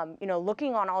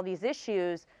 looking on all these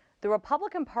issues, the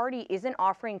Republican Party isn't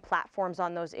offering platforms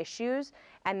on those issues,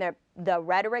 and the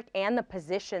rhetoric and the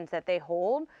positions that they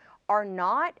hold are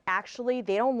not actually,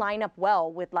 they don't line up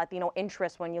well with Latino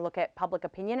interests when you look at public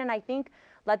opinion, and I think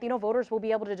Latino voters will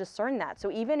be able to discern that. So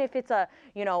even if it's a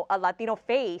Latino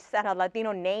face and a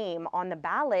Latino name on the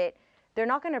ballot, they're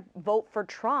not going to vote for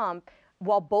Trump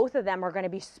while both of them are going to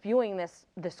be spewing this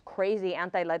crazy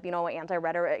anti-Latino,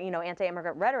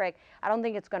 anti-immigrant rhetoric. I don't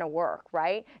think it's going to work,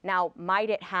 right? Now, might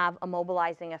it have a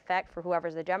mobilizing effect for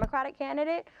whoever's the Democratic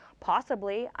candidate?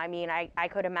 Possibly. I mean, I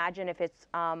could imagine if it's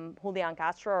Julian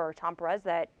Castro or Tom Perez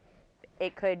that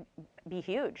it could be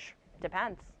huge.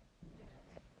 Depends.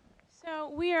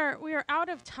 So we are out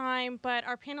of time, but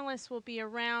our panelists will be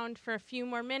around for a few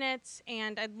more minutes,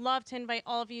 and I'd love to invite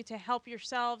all of you to help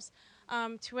yourselves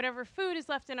to whatever food is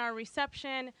left in our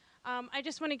reception. I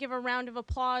just want to give a round of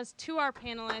applause to our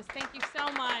panelists. Thank you so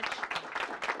much.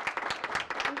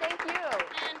 And thank you.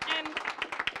 And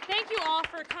thank you all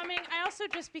for coming. I also,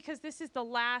 just because this is the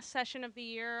last session of the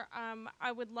year,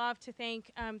 I would love to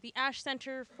thank the Ash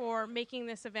Center for making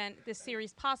this event, this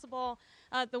series possible,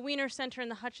 the Wiener Center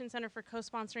and the Hutchins Center for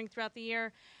co-sponsoring throughout the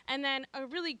year, and then a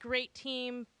really great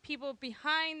team, people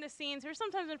behind the scenes, or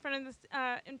sometimes in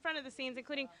front of the scenes,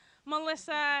 including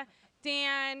Melissa,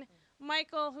 Dan,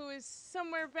 Michael, who is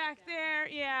somewhere back there,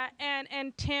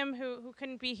 and Tim, who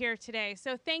couldn't be here today.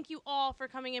 So thank you all for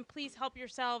coming, and please help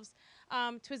yourselves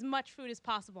to as much food as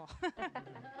possible.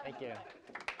 Thank you.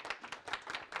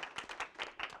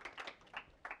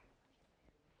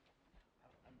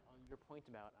 On your point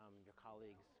about your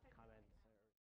colleagues